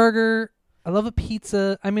a food- burger. I love a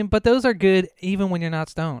pizza. I mean, but those are good even when you're not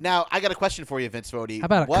stoned. Now, I got a question for you, Vince Fodi. How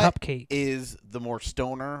about a what cupcake? is the more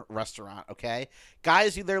stoner restaurant, okay?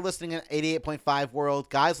 Guys, you there listening at 88.5 World,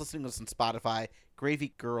 guys listening to us on Spotify,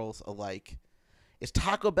 Gravy Girls alike. Is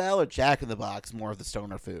Taco Bell or Jack in the Box more of the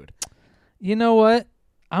stoner food? You know what?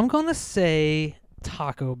 I'm going to say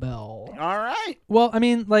Taco Bell. All right. Well, I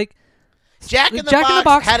mean, like, Jack in the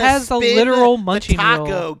Box had has a a literal munchie taco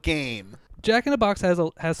meal. game. Jack in the Box has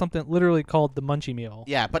something literally called the Munchie Meal.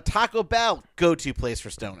 Yeah, but Taco Bell, go-to place for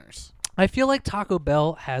stoners. I feel like Taco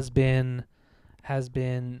Bell has been. It's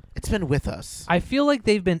been with us. I feel like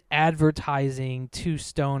they've been advertising to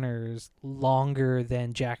stoners longer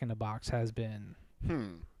than Jack in the Box has been.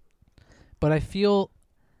 But I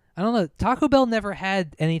don't know. Taco Bell never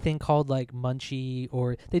had anything called like Munchie,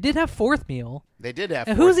 or they did have Fourth Meal. They did have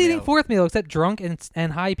And Fourth who's eating Meal. Fourth Meal except drunk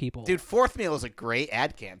and high people? Dude, Fourth Meal is a great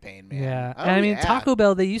ad campaign, man. Yeah. Oh, And I mean, yeah. Taco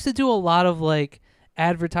Bell, they used to do a lot of like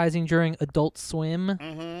advertising during Adult Swim,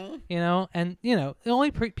 Mm-hmm. you know, and you know, the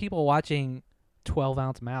only people watching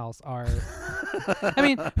 12-ounce Mouse are. I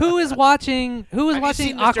mean, who is watching Have you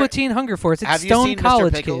seen Mr. Aqua Teen Hunger Force? It's Have you Stone seen Mr.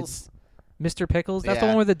 College Pickles? kids. Mr. Pickles? That's the Yeah.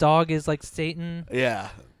 one where the dog is like Satan. Yeah,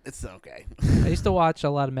 it's okay. I used to watch a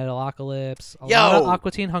lot of Metalocalypse, a Yo, lot of Aqua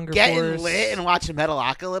Teen Hunger Getting Force. lit and watching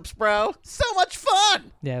Metalocalypse, bro. So much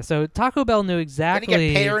fun. Yeah, so Taco Bell knew exactly. Then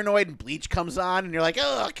you get paranoid and Bleach comes on, and you're like,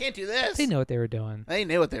 oh, I can't do this. They know what they were doing. They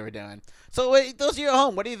knew what they were doing. So, wait, those of you at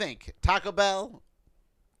home, what do you think? Taco Bell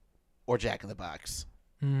or Jack in the Box?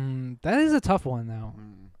 That is a tough one though,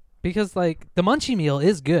 because like the Munchie Meal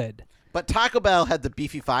is good. But Taco Bell had the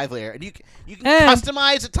beefy 5-layer, and you can And-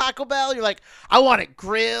 customize a Taco Bell. You're like, I want it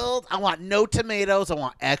grilled. I want no tomatoes. I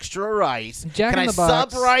want extra rice. Jack can in I the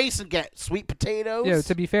Box- sub rice and get sweet potatoes? Yeah,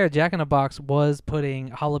 to be fair, Jack in the Box was putting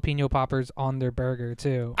jalapeno poppers on their burger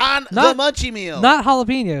too. on Not- the Munchie Meal. Not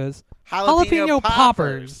jalapenos, jalapeno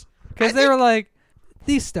poppers. Because I they were think- like,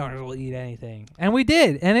 these stoners will eat anything, and we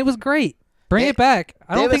did, and it was great. Bring They- it back.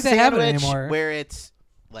 I don't think they have it sandwich anymore. Where it's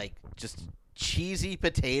like just cheesy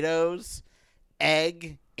potatoes,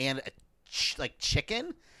 egg, and like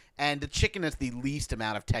chicken. And the chicken is the least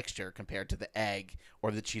amount of texture compared to the egg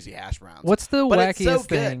or the cheesy hash browns. What's the But it's wackiest so good.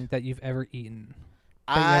 thing that you've ever eaten?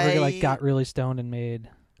 That you ever like got really stoned and made?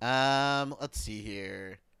 Let's see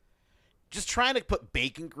here. Just trying to put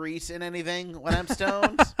bacon grease in anything when I'm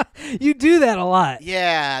stoned. You do that a lot.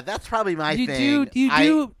 Yeah, that's probably my You thing.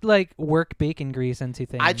 do like work bacon grease into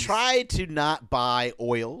things. I try to not buy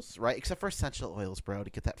oils, right? Except for essential oils, bro, to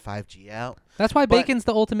get that 5G out. That's why but- bacon's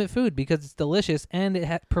the ultimate food, because it's delicious and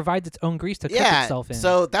it provides its own grease to cook Yeah, itself in.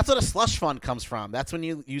 so that's what a slush fund comes from. That's when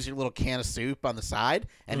you use your little can of soup on the side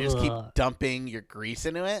and you just keep Ugh. dumping your grease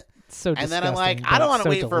into it. it's so And then I'm like, disgusting, I don't but want to so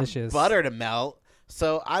wait delicious. for butter to melt,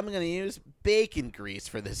 so I'm going to use bacon grease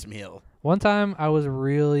for this meal. One time I was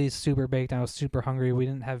really super baked and I was super hungry. We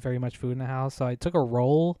didn't have very much food in the house, so I took a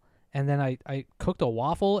roll and then I cooked a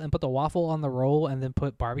waffle and put the waffle on the roll and then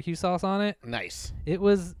put barbecue sauce on it. Nice. It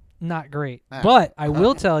was not great. Ah. But I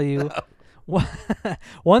will tell you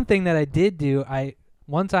one thing that I did do.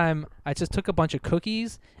 One time I just took a bunch of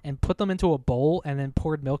cookies and put them into a bowl and then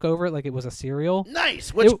poured milk over it like it was a cereal.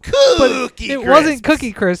 Nice. Which But cookie it crisps? wasn't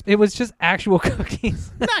Cookie Crisp. It was just actual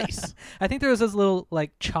cookies. Nice. I think there was those little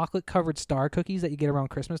like chocolate covered star cookies that you get around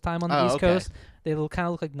Christmas time on the Oh, East okay. Coast. They kind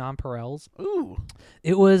of look like nonpareils. Ooh.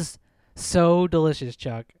 It was so delicious,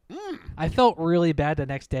 Chuck. Mm. I felt really bad the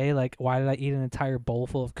next day. Like, why did I eat an entire bowl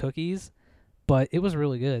full of cookies? But it was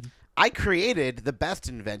really good. I created the best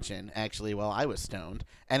invention, actually, while I was stoned,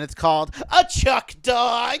 and it's called a Chuck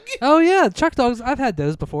Dog. Oh yeah, Chuck Dogs. I've had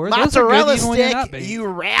those before. Those are Mozzarella good even when you're not stick, baked. you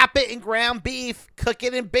wrap it in ground beef, cook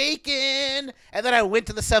it in bacon. And then I went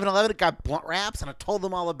to the 7-Eleven and got blunt wraps, and I told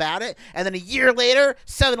them all about it. And then a year later,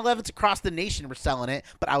 7-Elevens across the nation were selling it,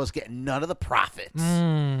 but I was getting none of the profits.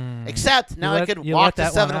 Except now I could you let let to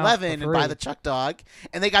that one out 7-Eleven for and buy free. the Chuck Dog,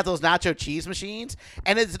 and they got those nacho cheese machines.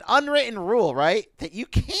 And it's an unwritten rule, right, that you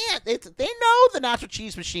can't. They know the nacho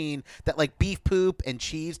cheese machine, that like beef poop and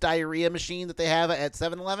cheese diarrhea machine that they have at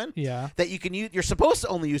 7-Eleven. Yeah. That you can use. You're supposed to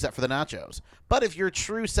only use that for the nachos. But if you're a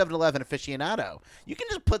true 7-Eleven aficionado, you can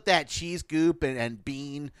just put that cheese goop and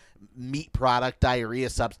bean meat product diarrhea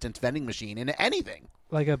substance vending machine into anything.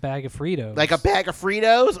 Like a bag of Fritos. Like a bag of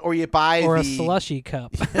Fritos, or you buy or the a slushy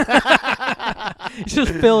cup. You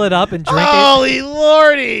just fill it up and drink it. Holy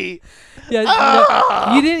lordy!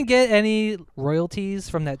 you didn't get any royalties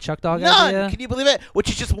from that Chuck Dog None. idea. Can you believe it? Which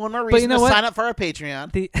is just one more reason you know to what? sign up for our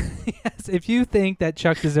Patreon. Yes, if you think that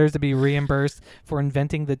Chuck deserves to be reimbursed for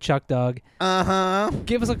inventing the Chuck Dog,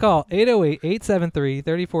 give us a call,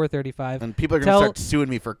 808-873-3435. And people are going to start suing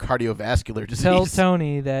me for cardiovascular disease. Tell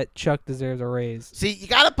Tony that Chuck deserves a raise. See, you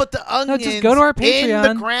got to put the onions just go to our in the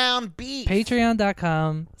Patreon. ground beef.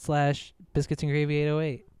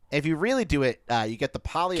 Patreon.com/biscuitsandgravy808. If you really do it, you get the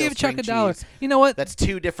polio Give Chuck string $1. cheese. You know what? That's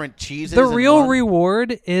 2 different cheeses. The in real one.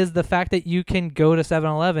 reward is the fact that you can go to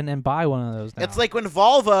 7-Eleven and buy one of those now. It's like when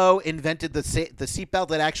Volvo invented the seatbelt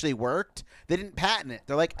that actually worked. They didn't patent it.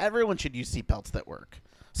 They're like, everyone should use seatbelts that work.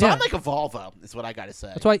 So Yeah. I'm like a Volvo, is what I got to say.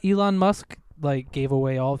 That's why Elon Musk gave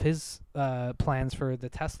away all of his plans for the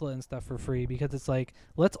Tesla and stuff for free, because it's like,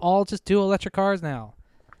 let's all just do electric cars now.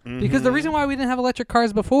 Because the reason why we didn't have electric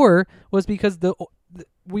cars before was because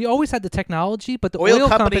we always had the technology, but the oil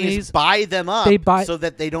companies buy them up so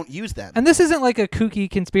that they don't use them. And this isn't like a kooky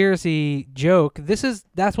conspiracy joke.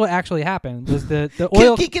 That's what actually happened. Was the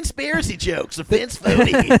oil kooky conspiracy jokes of Vince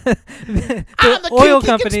Fodi. the I'm the oil kooky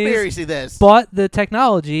companies conspiracy this. bought the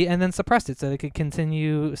technology and then suppressed it so they could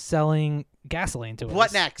continue selling gasoline to us.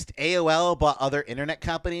 What next? AOL bought other internet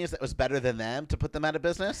companies that was better than them to put them out of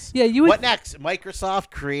business? Yeah, you would. What next? Microsoft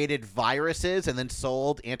created viruses and then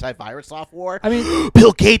sold antivirus software. I mean,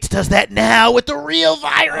 Bill Gates does that now with the real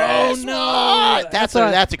virus. Oh, no. What? That's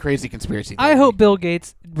That's a crazy conspiracy theory. I hope Bill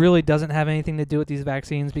Gates really doesn't have anything to do with these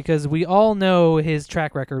vaccines, because we all know his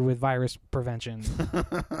track record with virus prevention.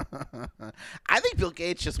 I think Bill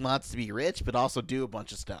Gates just wants to be rich, but also do a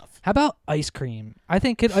bunch of stuff. How about ice cream? I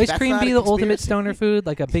think could ice That's cream not be a the ultimate conspiracy. stoner food,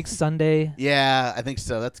 like a big sundae, Yeah, I think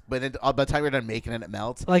so. By the time we're done making it, it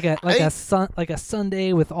melts. like a think-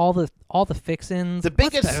 sundae with all the fixins. The What's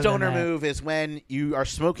biggest better than stoner that? move is when you are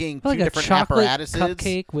smoking two Like a different chocolate apparatuses.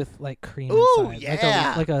 cupcake with like cream Ooh, inside.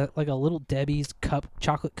 yeah. Like a Little Debbie's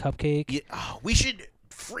chocolate cupcake. Yeah, we should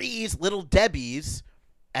freeze Little Debbie's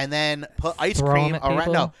and then put ice Throw 'em cream at around.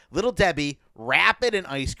 people? No, Little Debbie, wrap it in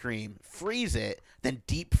ice cream, freeze it, then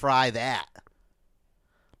deep fry that.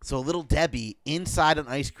 So Little Debbie inside an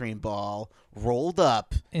ice cream ball, rolled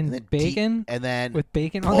up In and then bacon? and then With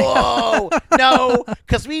bacon on it. Whoa, no,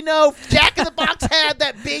 because we know Jack in the Box had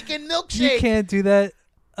that bacon milkshake. You can't do that.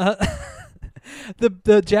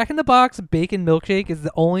 The Jack in the Box bacon milkshake is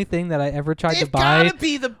the only thing that I ever tried They've to buy. gotta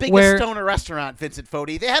be the biggest where- stoner restaurant, Vincent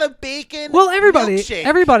Fodi. They had a bacon Well, milkshake.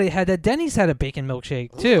 everybody had that. Denny's had a bacon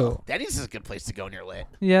milkshake too. Ooh, Denny's is a good place to go when you're lit.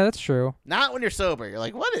 Yeah, that's true. Not when you're sober. You're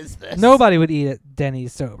like, what is this? Nobody would eat at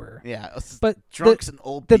Denny's sober. Yeah, it's But drunks and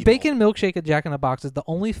old The people. bacon milkshake at Jack in the Box is the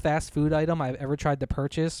only fast food item I've ever tried to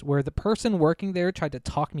purchase where the person working there tried to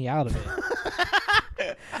talk me out of it.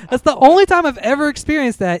 That's the only time I've ever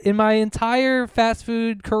experienced that in my entire fast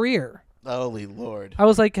food career. Holy Lord. I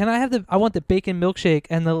was like, I want the bacon milkshake,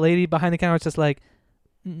 and the lady behind the counter was just like,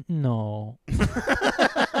 no.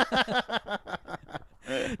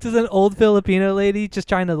 Just an old Filipino lady just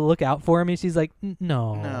trying to look out for me. She's like,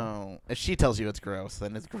 no. No. If she tells you it's gross,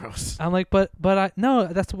 then it's gross. I'm like, but I no,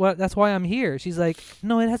 that's why I'm here. She's like,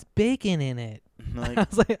 no, it has bacon in it. Like, I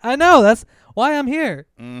was like, I know, that's why I'm here.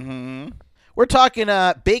 mm-hmm. We're talking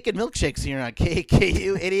bacon milkshakes here on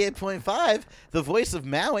KKU 88.5, the voice of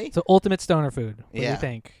Maui. So ultimate stoner food. What do Yeah. you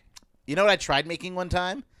think? You know what I tried making one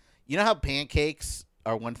time? You know how pancakes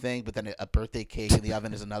are one thing, but then a birthday cake in the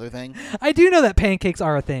oven is another thing? I do know that pancakes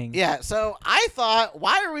are a thing. Yeah, so I thought,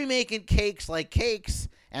 why are we making cakes like cakes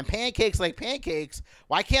and pancakes like pancakes?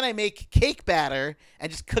 Why can't I make cake batter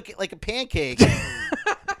and just cook it like a pancake?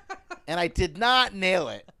 And I did not nail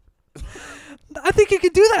it. I think you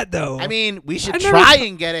could do that though. I mean, we should I never try th-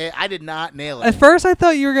 and get it. I did not nail it. At first, I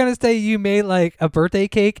thought you were gonna say you made like a birthday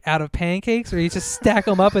cake out of pancakes, where you just stack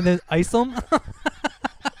them up and then ice them.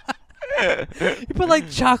 You put like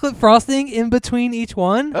chocolate frosting in between each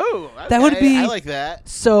one. Oh, okay. That would be- I like that.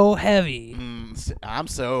 So heavy. I'm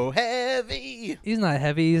so heavy. He's not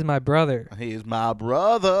heavy. He's my brother. He's my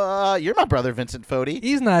brother. You're my brother, Vincent Fodi.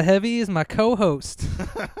 He's not heavy. He's my co-host.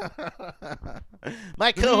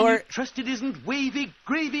 My cohort. Trust it isn't wavy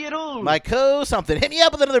gravy at all. My something. Hit me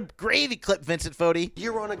up with another gravy clip, Vincent Fodi.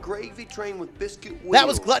 You're on a gravy train with biscuit wheels. That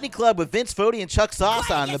was Gluttony Club with Vince Fodi and Chuck Sauce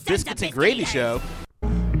on the Biscuits and Gravy Show.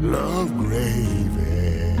 Love gravy.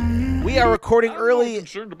 We are recording I'm early more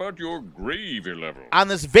concerned about your gravy level. on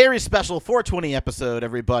this very special 420 episode,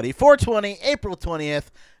 everybody. 420, April 20th,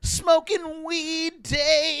 Smoking Weed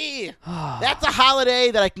Day. That's a holiday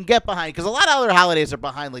that I can get behind, because a lot of other holidays are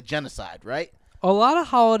behind, like genocide, right? A lot of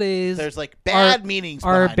holidays There's like bad meanings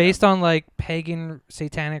are behind based them. on like pagan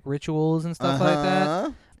satanic rituals and stuff like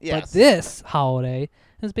that. Yes. But this holiday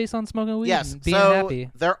is based on smoking weed Yes, and being so happy.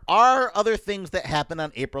 there are other things that happen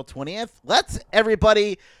on April 20th. Let's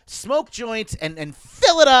everybody smoke joints and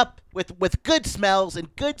fill it up with good smells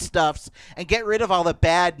and good stuffs and get rid of all the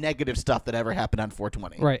bad negative stuff that ever happened on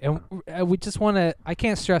 420. Right, and we just want to. I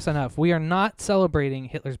can't stress enough. We are not celebrating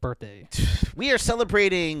Hitler's birthday. We are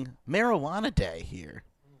celebrating Marijuana Day here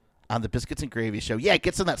on the Biscuits and Gravy Show. Yeah,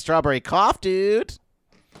 get some of that strawberry cough, dude.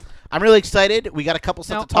 I'm really excited. We got a couple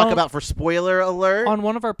stuff Now, to talk about for spoiler alert. On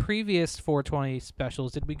one of our previous 420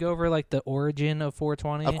 specials, did we go over like the origin of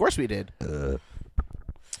 420? Of course we did.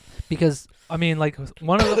 Because I mean, like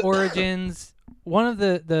one of the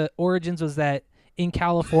origins was that in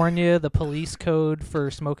California the police code for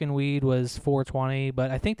smoking weed was 420,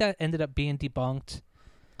 but I think that ended up being debunked.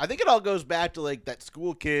 I think it all goes back to like that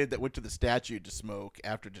school kid that went to the statue to smoke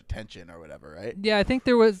after detention or whatever, right? Yeah, I think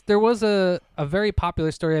there was a very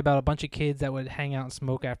popular story about a bunch of kids that would hang out and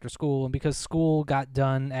smoke after school, and because school got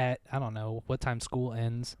done at I don't know what time school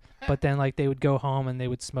ends, but then like they would go home and they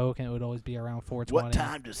would smoke and it would always be around 420. What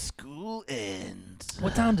time does school end?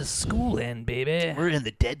 What time does school end, baby? We're in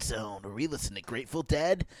the dead zone where we listen to Grateful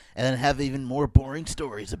Dead and then have even more boring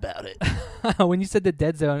stories about it. When you said the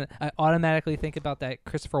dead zone, I automatically think about that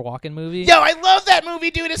Christopher Walken movie. Yo, I love that movie,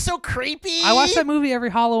 dude. It's so creepy. I watch that movie every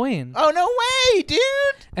Halloween. Oh, no way, dude.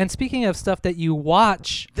 And speaking of stuff that you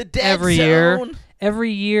watch The Dead every Zone.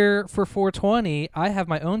 every year for 420, I have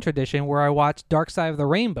my own tradition where I watch Dark Side of the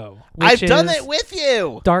Rainbow. I've Which done is it with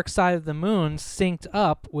you. Dark Side of the Moon synced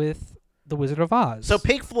up with The Wizard of Oz. So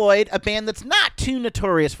Pink Floyd, a band that's not too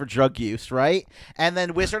notorious for drug use, right? And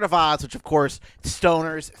then Wizard of Oz, which, of course,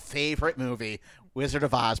 Stoner's favorite movie. Wizard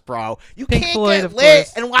of Oz, bro. You Pink can't Floyd, get of lit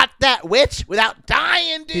course. and watch that witch without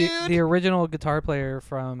dying, dude. the original guitar player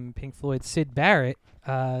from Pink Floyd, Syd Barrett,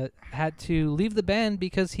 had to leave the band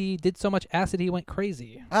because he did so much acid he went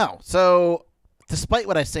crazy. Oh, so despite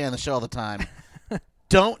what I say on the show all the time,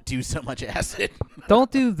 don't do so much acid.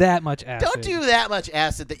 Don't do that much acid. Don't do that much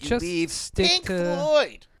acid that you Just leave stick Pink to-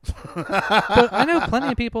 Floyd. But I know plenty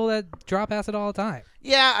of people that drop acid all the time.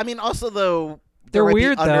 Yeah, I mean, also, though, They're might be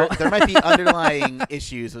weird, though. there might be underlying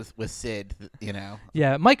issues with Sid, you know.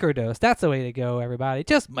 Yeah, microdose. That's the way to go, everybody.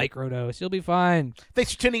 Just microdose. You'll be fine.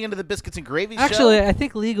 Thanks for tuning into the Biscuits and Gravy Show. Actually, I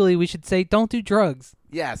think legally we should say don't do drugs.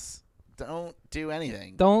 Yes. Don't do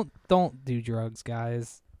anything. Don't do drugs,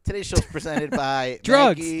 guys. Today's show is presented by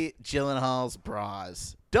Drugs. Maggie Gyllenhaal's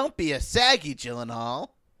Bras. Don't be a saggy Gyllenhaal.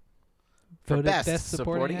 For Voted best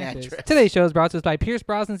supporting actress. Today's show is brought to us by Pierce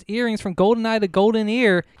Brosnan's earrings from Golden Eye to Golden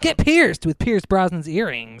Ear. Get pierced with Pierce Brosnan's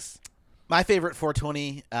earrings. My favorite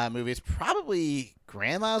 420 movie is probably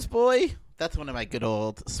Grandma's Boy. That's one of my good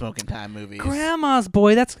old smoking time movies. Grandma's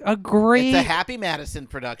Boy. That's a great. It's a Happy Madison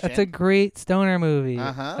production. That's a great stoner movie.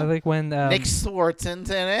 Uh-huh. I like when Nick Swartzen's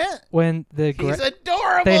in it. when the He's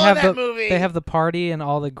adorable they have in that the movie. they have the party and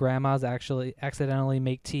all the grandmas actually accidentally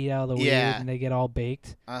make tea out of the weed Yeah. and they get all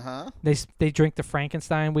baked. Uh-huh. They drink the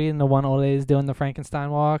Frankenstein weed and the one old lady is doing the Frankenstein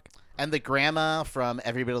walk. And the grandma from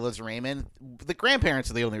Everybody Loves Raymond. The grandparents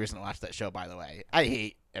are the only reason to watch that show, by the way. I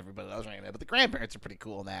hate Everybody Loves Raymond, but the grandparents are pretty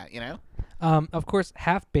cool in that, you know? Of course,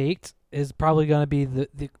 Half Baked is probably going to be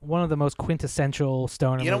the one of the most quintessential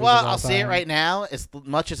stoner. You know movies what? of all I'll say it time. right now. As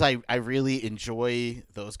much as I really enjoy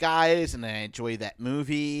those guys and I enjoy that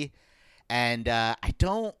movie, and I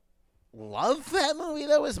don't love that movie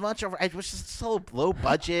though as much. It was just so low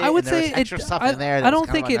budget. I would and there say was extra stuff in there. That I was don't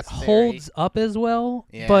kind of think it unnecessary. holds up as well.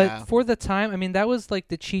 Yeah. But for the time, I mean, that was like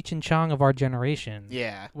the Cheech and Chong of our generation.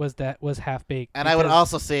 Yeah. Was Half Baked? And I would because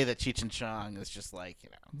also say that Cheech and Chong is just like, you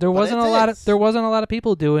know. there but wasn't it a lot is. of there wasn't a lot of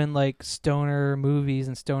people doing like stoner movies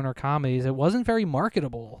and stoner comedies. It wasn't very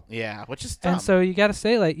marketable. Yeah, which is dumb. And so you got to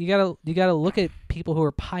say, like, you gotta look at people who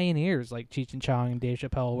are pioneers like Cheech and Chong and Dave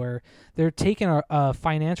Chappelle, where they're taking a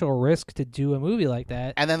financial risk to do a movie like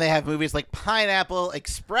that. And then they have movies like Pineapple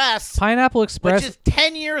Express, Pineapple Express, which is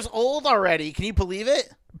 10 years old already. Can you believe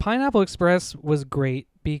it? Pineapple Express was great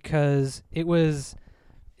because it was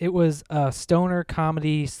a stoner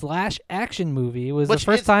comedy / action movie. It was Which the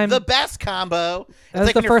first is time. the best combo. It's That was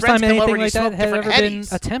like the when your first time friends come over anything and you like that smoke had ever different been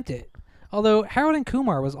headies. attempted. Although Harold and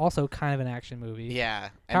Kumar was also kind of an action movie.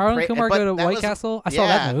 Yeah. Harold and Kumar but go to that White was- Castle. I saw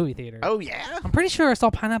that in yeah. the movie theater. Oh, yeah? I'm pretty sure I saw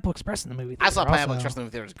Pineapple Express in the movie theater. I saw Pineapple also. Express in the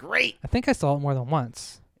movie theater. It was great. I think I saw it more than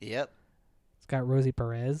once. Yep. It's got Rosie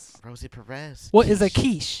Perez. Rosie Perez. What is a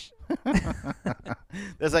quiche?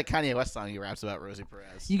 There's like Kanye West song he raps about Rosie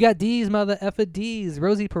Perez. You got D's, mother effa D's.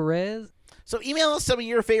 Rosie Perez. So email us some of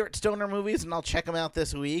your favorite stoner movies, and I'll check them out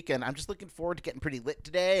this week. And I'm just looking forward to getting pretty lit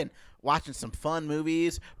today and watching some fun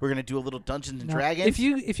movies. We're going to do a little Dungeons & Dragons.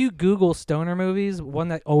 If you Google stoner movies, one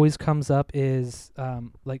that always comes up is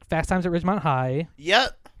like Fast Times at Ridgemont High.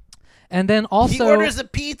 Yep. And then also... He orders a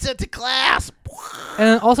pizza to class.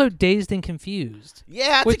 And also Dazed and Confused.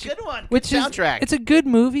 Yeah, it's a good one. Good soundtrack. It's a good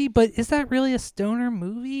movie, but is that really a stoner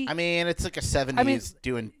movie? I mean, it's like a 70s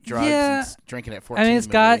doing drugs and drinking at 14. I mean,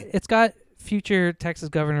 it's got future Texas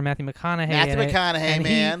Governor Matthew McConaughey.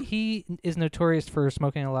 Man. He is notorious for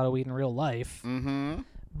smoking a lot of weed in real life. Mm-hmm.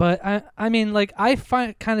 But I mean, like I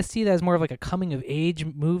kind of see that as more of like a coming of age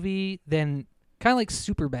movie than kind of like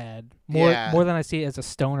Superbad. More than I see it as a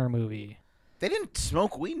stoner movie. They didn't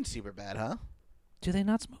smoke weed in Superbad, huh? Do they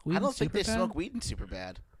not smoke weed? I don't think they smoke weed in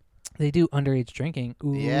Superbad. They do underage drinking.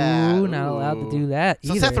 Ooh, yeah, not allowed to do that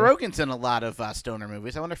So either. Seth Rogen's in a lot of stoner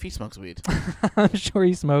movies. I wonder if he smokes weed. I'm sure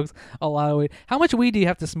he smokes a lot of weed. How much weed do you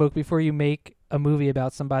have to smoke before you make a movie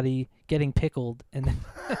about somebody getting pickled and then,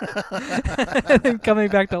 and then coming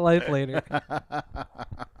back to life later?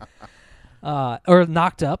 Or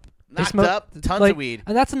knocked up. Tons of weed.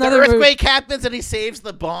 And that's another the earthquake happens and he saves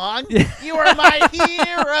the bong. You are my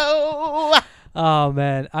hero. Oh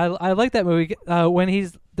man, I like that movie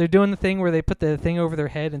when they're doing the thing where they put the thing over their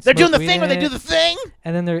head and they're doing the weed thing where in they it, do the thing,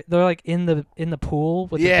 and then they're like in the pool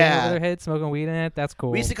with the thing over their head smoking weed in it. That's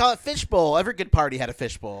cool. We used to call it fishbowl. Every good party had a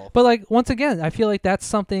fishbowl. But like once again, I feel like that's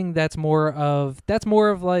something that's more of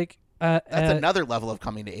like that's another level of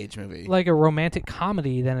coming to age movie, like a romantic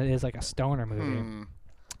comedy than it is like a stoner movie.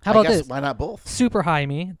 How about this? Why not both? Super High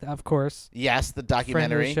Me, of course. Yes, the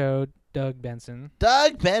documentary. Friend of the show, Doug Benson.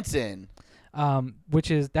 That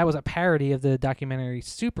was a parody of the documentary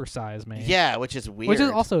Super Size Me. Yeah, which is weird. Which is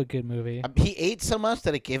also a good movie. He ate so much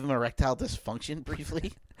that it gave him erectile dysfunction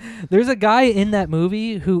briefly. There's a guy in that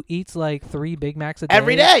movie who eats like 3 Big Macs a day.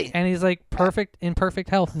 Every day! And he's like in perfect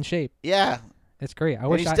health and shape. Yeah. It's great. I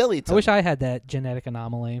wish I had that genetic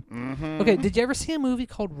anomaly. Mm-hmm. Okay, did you ever see a movie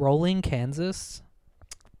called Rolling Kansas?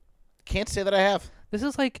 Can't say that I have. This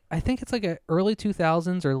is like, I think it's like a early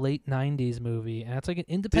 2000s or late 90s movie, and it's like an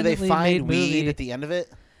independently made movie. Do they find weed at the end of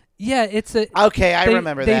it? Yeah, it's a... Okay, I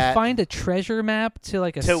remember that. They find a treasure map to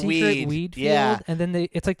like a secret weed field, and then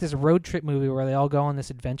it's like this road trip movie where they all go on this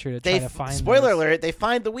adventure to try to find Spoiler alert, they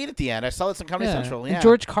find the weed at the end. I saw this on Comedy Central. Yeah. And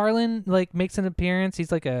George Carlin like makes an appearance.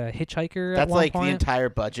 He's like a hitchhiker at one point. That's like the entire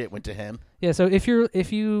budget went to him. Yeah, so if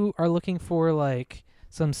you are looking for like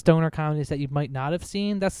some stoner comedies that you might not have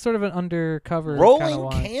seen, that's sort of an undercover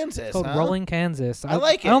Rolling Kansas. It's called Rolling Kansas. I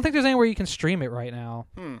like it. I don't think there's anywhere you can stream it right now.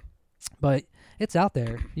 But it's out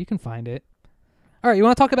there. You can find it. All right, you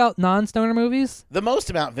want to talk about non-stoner movies? The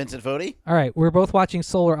most amount, Vincent Fodi. All right, we're both watching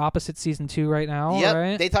Solar Opposites Season 2 right now. Yep,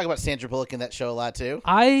 right? They talk about Sandra Bullock in that show a lot, too.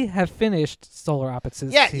 I have finished Solar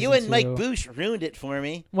Opposites Yeah, Season you and 2. Mike Boosh ruined it for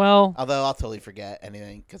me. Well... Although I'll totally forget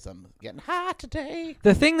anything because I'm getting hot today.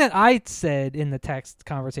 The thing that I said in the text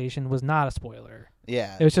conversation was not a spoiler.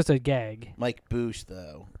 Yeah. It was just a gag. Mike Boosh,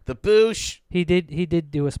 though. The Boosh. He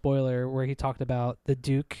did do a spoiler where he talked about the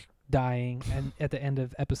Duke dying and at the end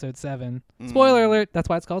of episode 7. Spoiler alert. That's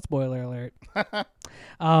why it's called Spoiler Alert.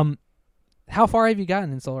 How far have you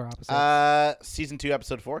gotten in Solar Opposites? Season 2,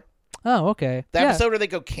 episode 4. Oh, okay. The episode where they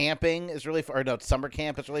go camping is really summer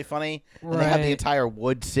camp is really funny. Right. And they have the entire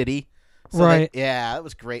wood city. So right. That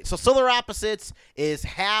was great. So Solar Opposites is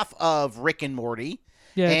half of Rick and Morty.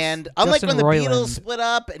 Yeah, and unlike Justin when the Roiland. Beatles split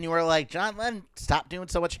up and you were like, John Lennon, stop doing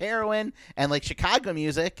so much heroin and like Chicago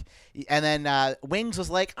music. And then Wings was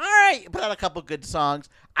like, all right, put out a couple good songs.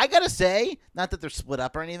 I got to say, not that they're split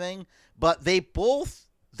up or anything, but they both,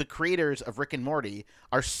 the creators of Rick and Morty,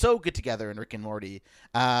 are so good together in Rick and Morty.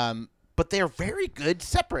 But they're very good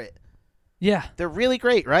separate. Yeah. They're really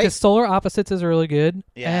great, right? Because Solar Opposites is really good,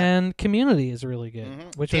 Yeah. and Community is really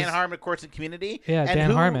good. Which Dan is, Harmon, of course, in Community. Yeah, and Dan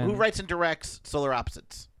Harmon. Who writes and directs Solar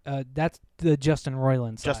Opposites? That's the Justin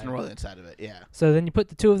Roiland side. Justin Roiland side of it, yeah. So then you put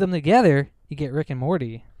the two of them together, you get Rick and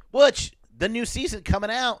Morty. Which, the new season coming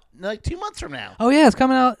out like 2 months from now. Oh, yeah, it's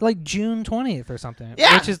coming out like June 20th or something.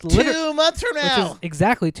 Yeah, which is 2 months from now. Which is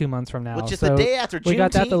exactly 2 months from now. Which is so the day after Juneteenth. We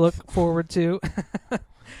got that to look forward to.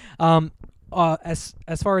 As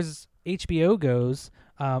far as HBO goes,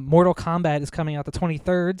 Mortal Kombat is coming out the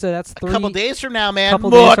 23rd, so that's a couple days from now, man.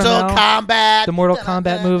 Mortal Kombat. The Mortal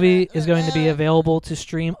Kombat movie is going to be available to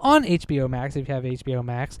stream on HBO Max if you have HBO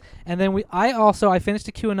Max. And then I finished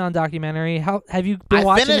the QAnon documentary. How have you been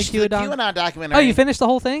watching the QAnon documentary? Oh, you finished the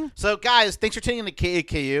whole thing? So, guys, thanks for tuning in to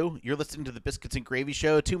KAKU. You're listening to the Biscuits and Gravy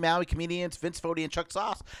Show. 2 Maui comedians, Vince Fodi and Chuck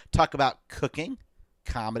Sauce, talk about cooking,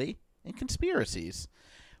 comedy, and conspiracies.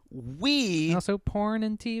 we And also porn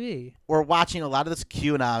and TV. were watching a lot of this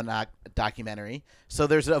QAnon documentary. So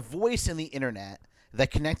there's a voice in the internet that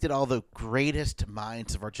connected all the greatest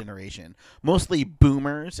minds of our generation, mostly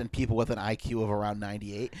boomers and people with an IQ of around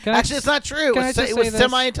 98. Actually, it's not true. It was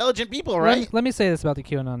semi-intelligent people, right? Let me say this about the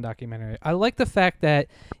QAnon documentary. I like the fact that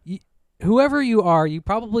whoever you are, you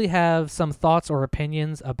probably have some thoughts or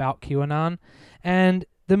opinions about QAnon, and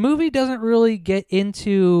the movie doesn't really get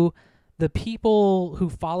into the people who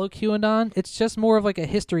follow QAnon. It's just more of like a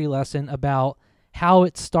history lesson about how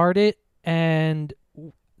it started and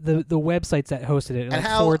the websites that hosted it, and like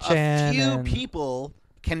how 4chan a few and people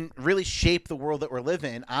can really shape the world that we're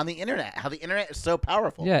living in on the internet. How the internet is so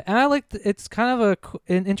powerful. Yeah, and I like it's kind of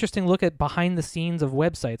an interesting look at behind the scenes of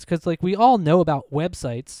websites, because like we all know about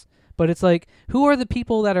websites, but it's like, who are the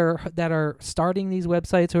people that are starting these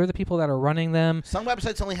websites? Who are the people that are running them? Some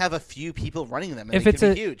websites only have a few people running them, and If they it's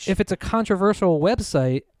can be huge. if it's a controversial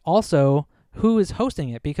website, also who is hosting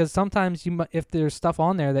it? Because sometimes if there's stuff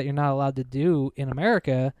on there that you're not allowed to do in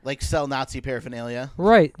America, like sell Nazi paraphernalia.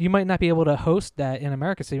 right? You might not be able to host that in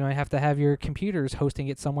America, so you might have to have your computers hosting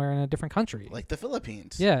it somewhere in a different country. Like the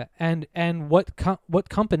Philippines. Yeah, and what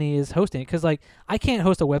company is hosting it? Because like I can't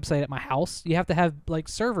host a website at my house. You have to have like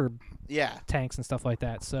server Yeah. tanks and stuff like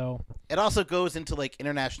that. So It also goes into like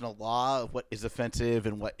international law of what is offensive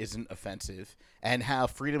and what isn't offensive, and how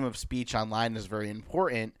freedom of speech online is very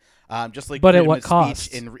important. Just like But at freedom what of cost?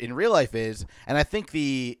 speech in real life is. And I think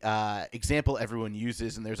the example everyone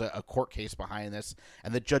uses, and there's a court case behind this,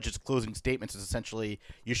 and the judge's closing statements is essentially,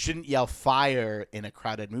 you shouldn't yell fire in a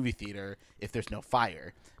crowded movie theater if there's no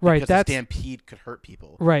fire. Right, Because that's- a stampede could hurt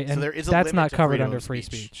people. right, So and there is a that's limit not to covered freedom under of free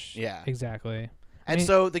speech. Yeah. Exactly. And I mean,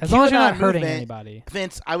 so the as long as you're QAnon not hurting movement, anybody.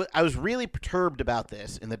 Vince, I was really perturbed about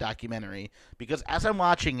this in the documentary, because as I'm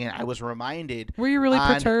watching it, I was reminded. Were you really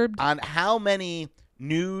perturbed? On how many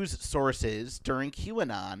news sources during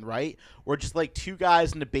QAnon, right, were just like two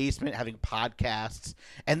guys in the basement having podcasts,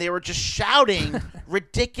 and they were just shouting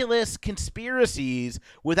ridiculous conspiracies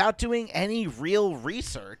without doing any real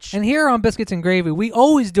research. And here on Biscuits and Gravy, we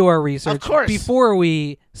always do our research course. before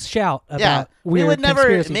we shout about we weird would never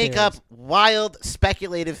conspiracy make theories. up wild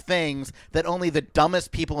speculative things that only the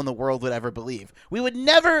dumbest people in the world would ever believe. We would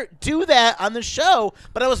never do that on the show,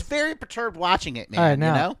 but I was very perturbed watching it, man. All right,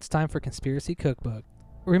 now you know? it's time for Conspiracy Cookbook.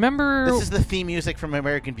 Remember, This is the theme music from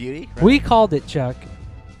American Beauty. Right? we called it, Chuck,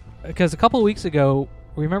 because a couple of weeks ago,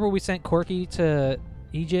 remember we sent Corky to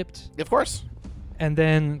Egypt, Of course. and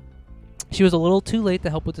then she was a little too late to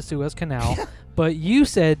help with the Suez Canal. But you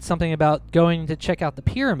said something about going to check out the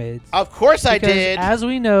pyramids. Of course I Because did. as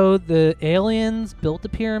we know, the aliens built the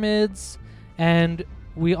pyramids, and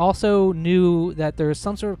we also knew that there's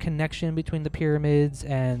some sort of connection between the pyramids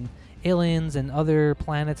and aliens and other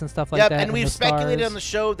planets and stuff like Yep, that. and we've the speculated stars. on the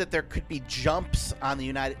show that there could be jumps on the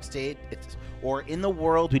United States or in the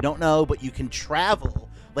world. We don't know, but you can travel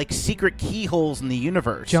like secret keyholes in the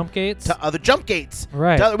universe. Jump gates. To other jump gates.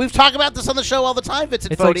 Right. We've talked about this on the show all the time,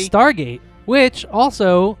 Vincent It's like Fodi. Stargate, which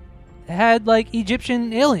also had like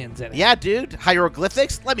Egyptian aliens in it. Yeah, dude.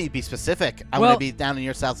 Hieroglyphics? Let me be specific. I Well, want to be down in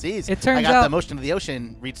your South Seas. it turns I got out- the motion of the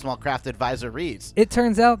ocean. Read small craft advisor reads. It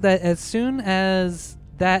turns out that as soon as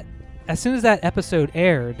that episode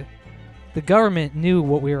aired, the government knew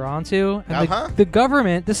what we were onto, and the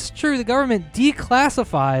government, this is true, the government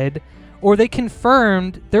declassified, or they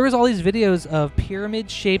confirmed, there was all these videos of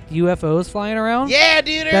pyramid-shaped UFOs flying around. Yeah,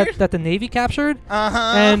 dude. That the Navy captured. Uh-huh.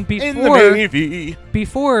 And in the Navy.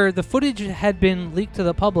 before the footage had been leaked to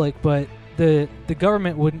the public, but the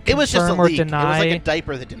government wouldn't It was just a confirm or leak. It was deny like a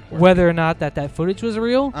diaper that didn't work. whether or not that footage was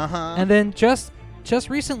real. Uh-huh. And then just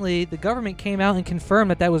recently, the government came out and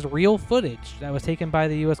confirmed that was real footage that was taken by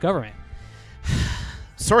the U.S. government.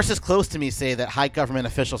 Sources close to me say that high government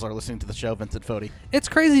officials are listening to the show, Vincent Fodi. It's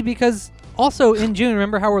crazy because also in June,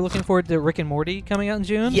 remember how we're looking forward to Rick and Morty coming out in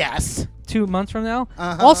June? Yes. 2 months from now.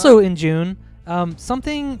 Uh-huh. Also in June,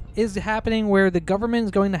 something is happening where the government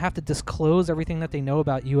is going to have to disclose everything that they know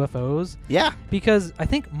about UFOs. Yeah. Because I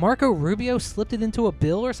think Marco Rubio slipped it into a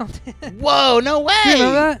bill or something. Whoa, no way. Do you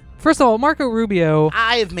know that? First of all, Marco Rubio,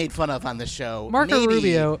 I have made fun of on this show. Marco maybe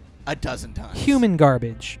Rubio, a dozen times. human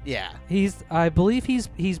garbage. Yeah. I believe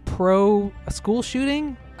he's pro a school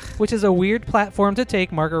shooting, which is a weird platform to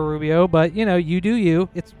take, Marco Rubio. But you do you.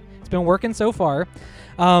 It's been working so far.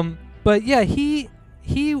 But yeah, he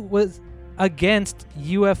was against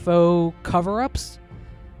UFO cover-ups.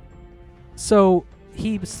 So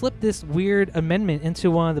he slipped this weird amendment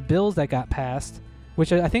into one of the bills that got passed,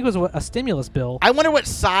 which I think was a stimulus bill. I wonder what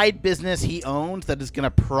side business he owns that is going to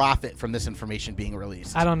profit from this information being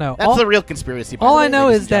released. I don't know. That's the real conspiracy. all I by the way, know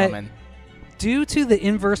ladies is and that gentlemen. due to the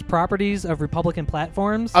inverse properties of Republican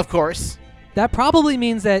platforms, Of course. that probably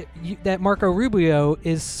means that that Marco Rubio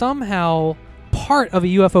is somehow part of a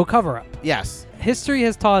UFO cover-up. Yes. History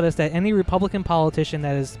has taught us that any Republican politician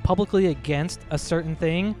that is publicly against a certain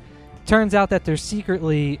thing turns out that they're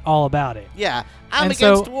secretly all about it. Yeah. I'm And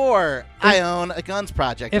so, against war. I own a guns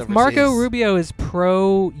project If overseas. Marco Rubio is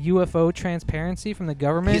pro UFO transparency from the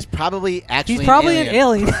government, He's probably actually he's probably an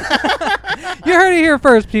alien. You heard it here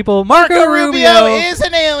first, people. Marco Rubio is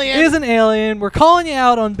an alien. is an alien. We're calling you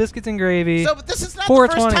out on Biscuits and Gravy. So, but this is not the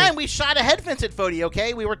 420. first time we shot ahead, Vincent Fodi,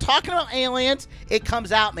 okay? We were talking about aliens. It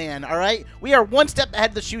comes out, man, all right? We are one step ahead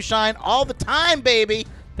of the shoe shine all the time, baby.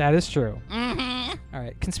 That is true. Mm-hmm. All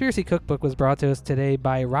right. Conspiracy Cookbook was brought to us today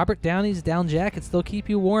by Robert Downey's Down Jackets. They'll keep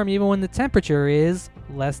you warm even when the temperature is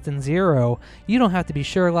less than 0. You don't have to be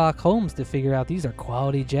Sherlock Holmes to figure out these are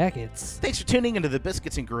quality jackets. Thanks for tuning into the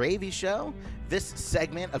Biscuits and Gravy Show. This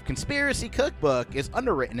segment of Conspiracy Cookbook is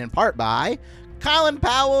underwritten in part by Colin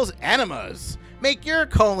Powell's Enemas. Make your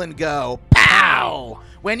colon go pow!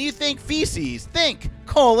 When you think feces, think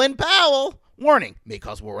Colin Powell. Warning, may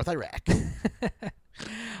cause war with Iraq.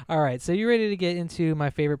 All right. So you ready to get into my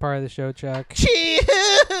favorite part of the show, Chuck?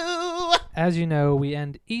 Chee-hoo! As you know, we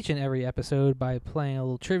end each and every episode by playing a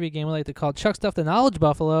little trivia game we like to call Chuck Stuff the Knowledge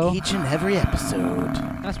Buffalo. Each and every episode.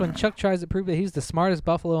 That's when Chuck tries to prove that he's the smartest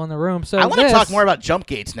buffalo in the room. So I want to talk more about jump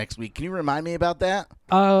gates next week. Can you remind me about that?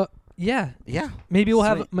 Yeah. Yeah. Maybe we'll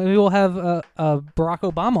Sweet. have Barack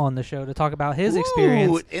Obama on the show to talk about his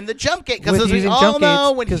experience in the jump gate, because with as we using all jump know,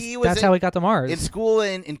 gates, when 'cause he was that's how he got to Mars. in school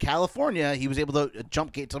in California, he was able to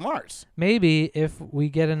jump gate to Mars. Maybe if we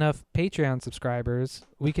get enough Patreon subscribers,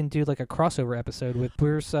 we can do like a crossover episode with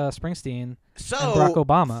Bruce Springsteen So, and Barack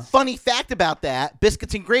Obama. Funny fact about that: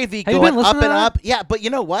 Biscuits and Gravy Have you going been up listening and to up. Yeah, but you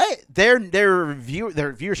know what? Their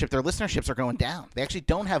viewership, their listenerships are going down. They actually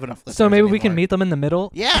don't have enough listeners So maybe we can anymore. meet them in the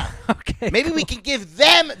middle. Yeah. Okay. Maybe we can give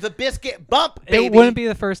them the biscuit bump, baby. It wouldn't be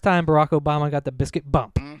the first time Barack Obama got the biscuit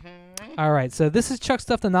bump. Mm-hmm. All right, so this is Chuck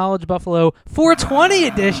Stuff the Knowledge Buffalo 420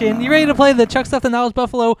 edition. You ready to play the Chuck Stuff the Knowledge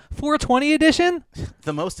Buffalo 420 edition?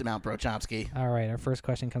 the most amount, Bro Chomsky. All right, our first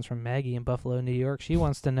question comes from Maggie in Buffalo, New York. She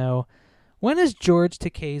wants to know, when is George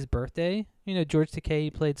Takei's birthday? You know, George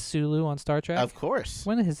Takei played Sulu on Star Trek. Of course.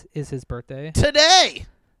 When is his birthday? Today.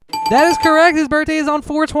 That is correct. His birthday is on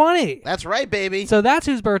 420. That's right, baby. So that's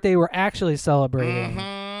whose birthday we're actually celebrating.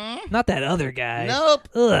 Mhm. Not that other guy. Nope.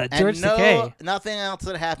 Ugh, George and Takei. nothing else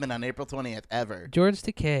that happened on April 20th ever. George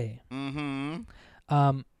Takei.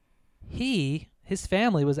 Mm-hmm. His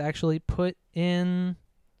family was actually put in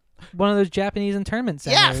one of those Japanese internment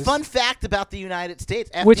centers. Yeah, fun fact about the United States.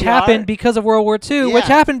 FDR, Which happened because of World War II, Yeah. which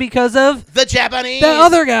happened because of the Japanese. that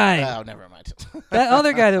other guy. Oh, never mind. That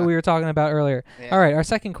other guy that we were talking about earlier. Yeah. All right, our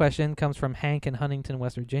second question comes from Hank in Huntington,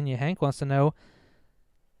 West Virginia. Hank wants to know,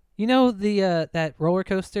 you know the that roller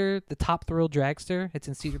coaster, the Top Thrill Dragster? It's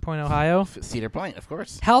in Cedar Point, Ohio. Cedar Point, of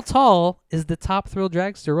course. How tall is the Top Thrill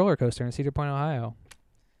Dragster roller coaster in Cedar Point, Ohio?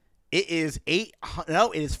 It is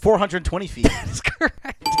 420 feet. That's correct.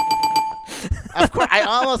 Of course, I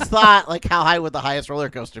almost thought, like, how high would the highest roller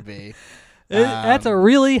coaster be? That's a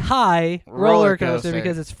really high roller roller coaster coaster.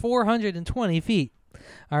 because it's 420 feet.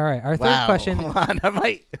 All right, our third Wow. question. Hold on, I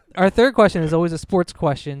might. Our third question is always a sports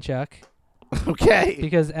question, Chuck, Okay.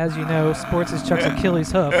 because as you know, sports is Chuck's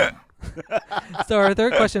Achilles hoof. So our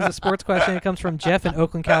third question is a sports question. It comes from Jeff in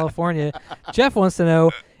Oakland, California. Jeff wants to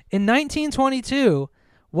know, in 1922,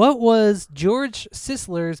 what was George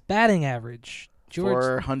Sisler's batting average? George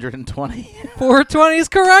 420. 420 is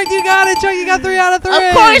correct. You got it, Chuck. You got 3 out of 3.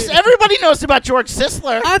 Of course, everybody knows about George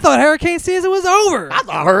Sisler. I thought hurricane season was over. I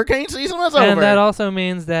thought hurricane season was over. And that also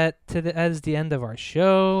means that that is the end of our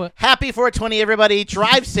show. Happy 420, everybody.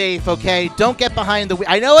 Drive safe, okay? Don't get behind the wheel.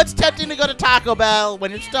 I know it's tempting to go to Taco Bell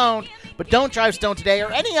when you're stoned, but don't drive stoned today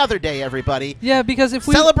or any other day, everybody. Yeah, because if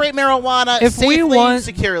we Celebrate marijuana if safely, we want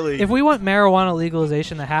securely. if we want marijuana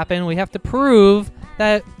legalization to happen, we have to prove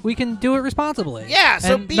that we can do it responsibly. Yeah,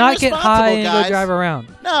 so and be not get high responsible, and guys. go drive around.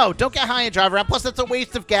 No, don't get high and drive around. Plus, that's a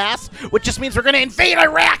waste of gas, which just means we're going to invade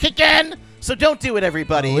Iraq again. So don't do it,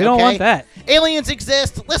 everybody. We don't okay? want that. Aliens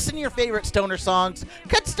exist. Listen to your favorite stoner songs.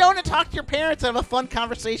 Cut stone and talk to your parents and have a fun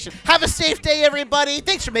conversation. Have a safe day, everybody.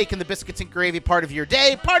 Thanks for making the Biscuits and Gravy part of your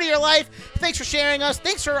day, part of your life. Thanks for sharing us.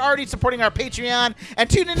 Thanks for already supporting our Patreon. And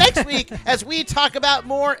tune in next week as we talk about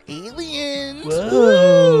more aliens.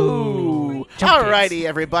 Whoa. Jump Alrighty,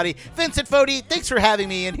 everybody. Vincent Fodi, thanks for having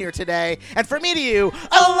me in here today. And from me to you,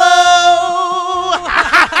 hello!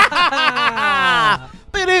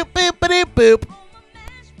 Boop, boop, boop, boop.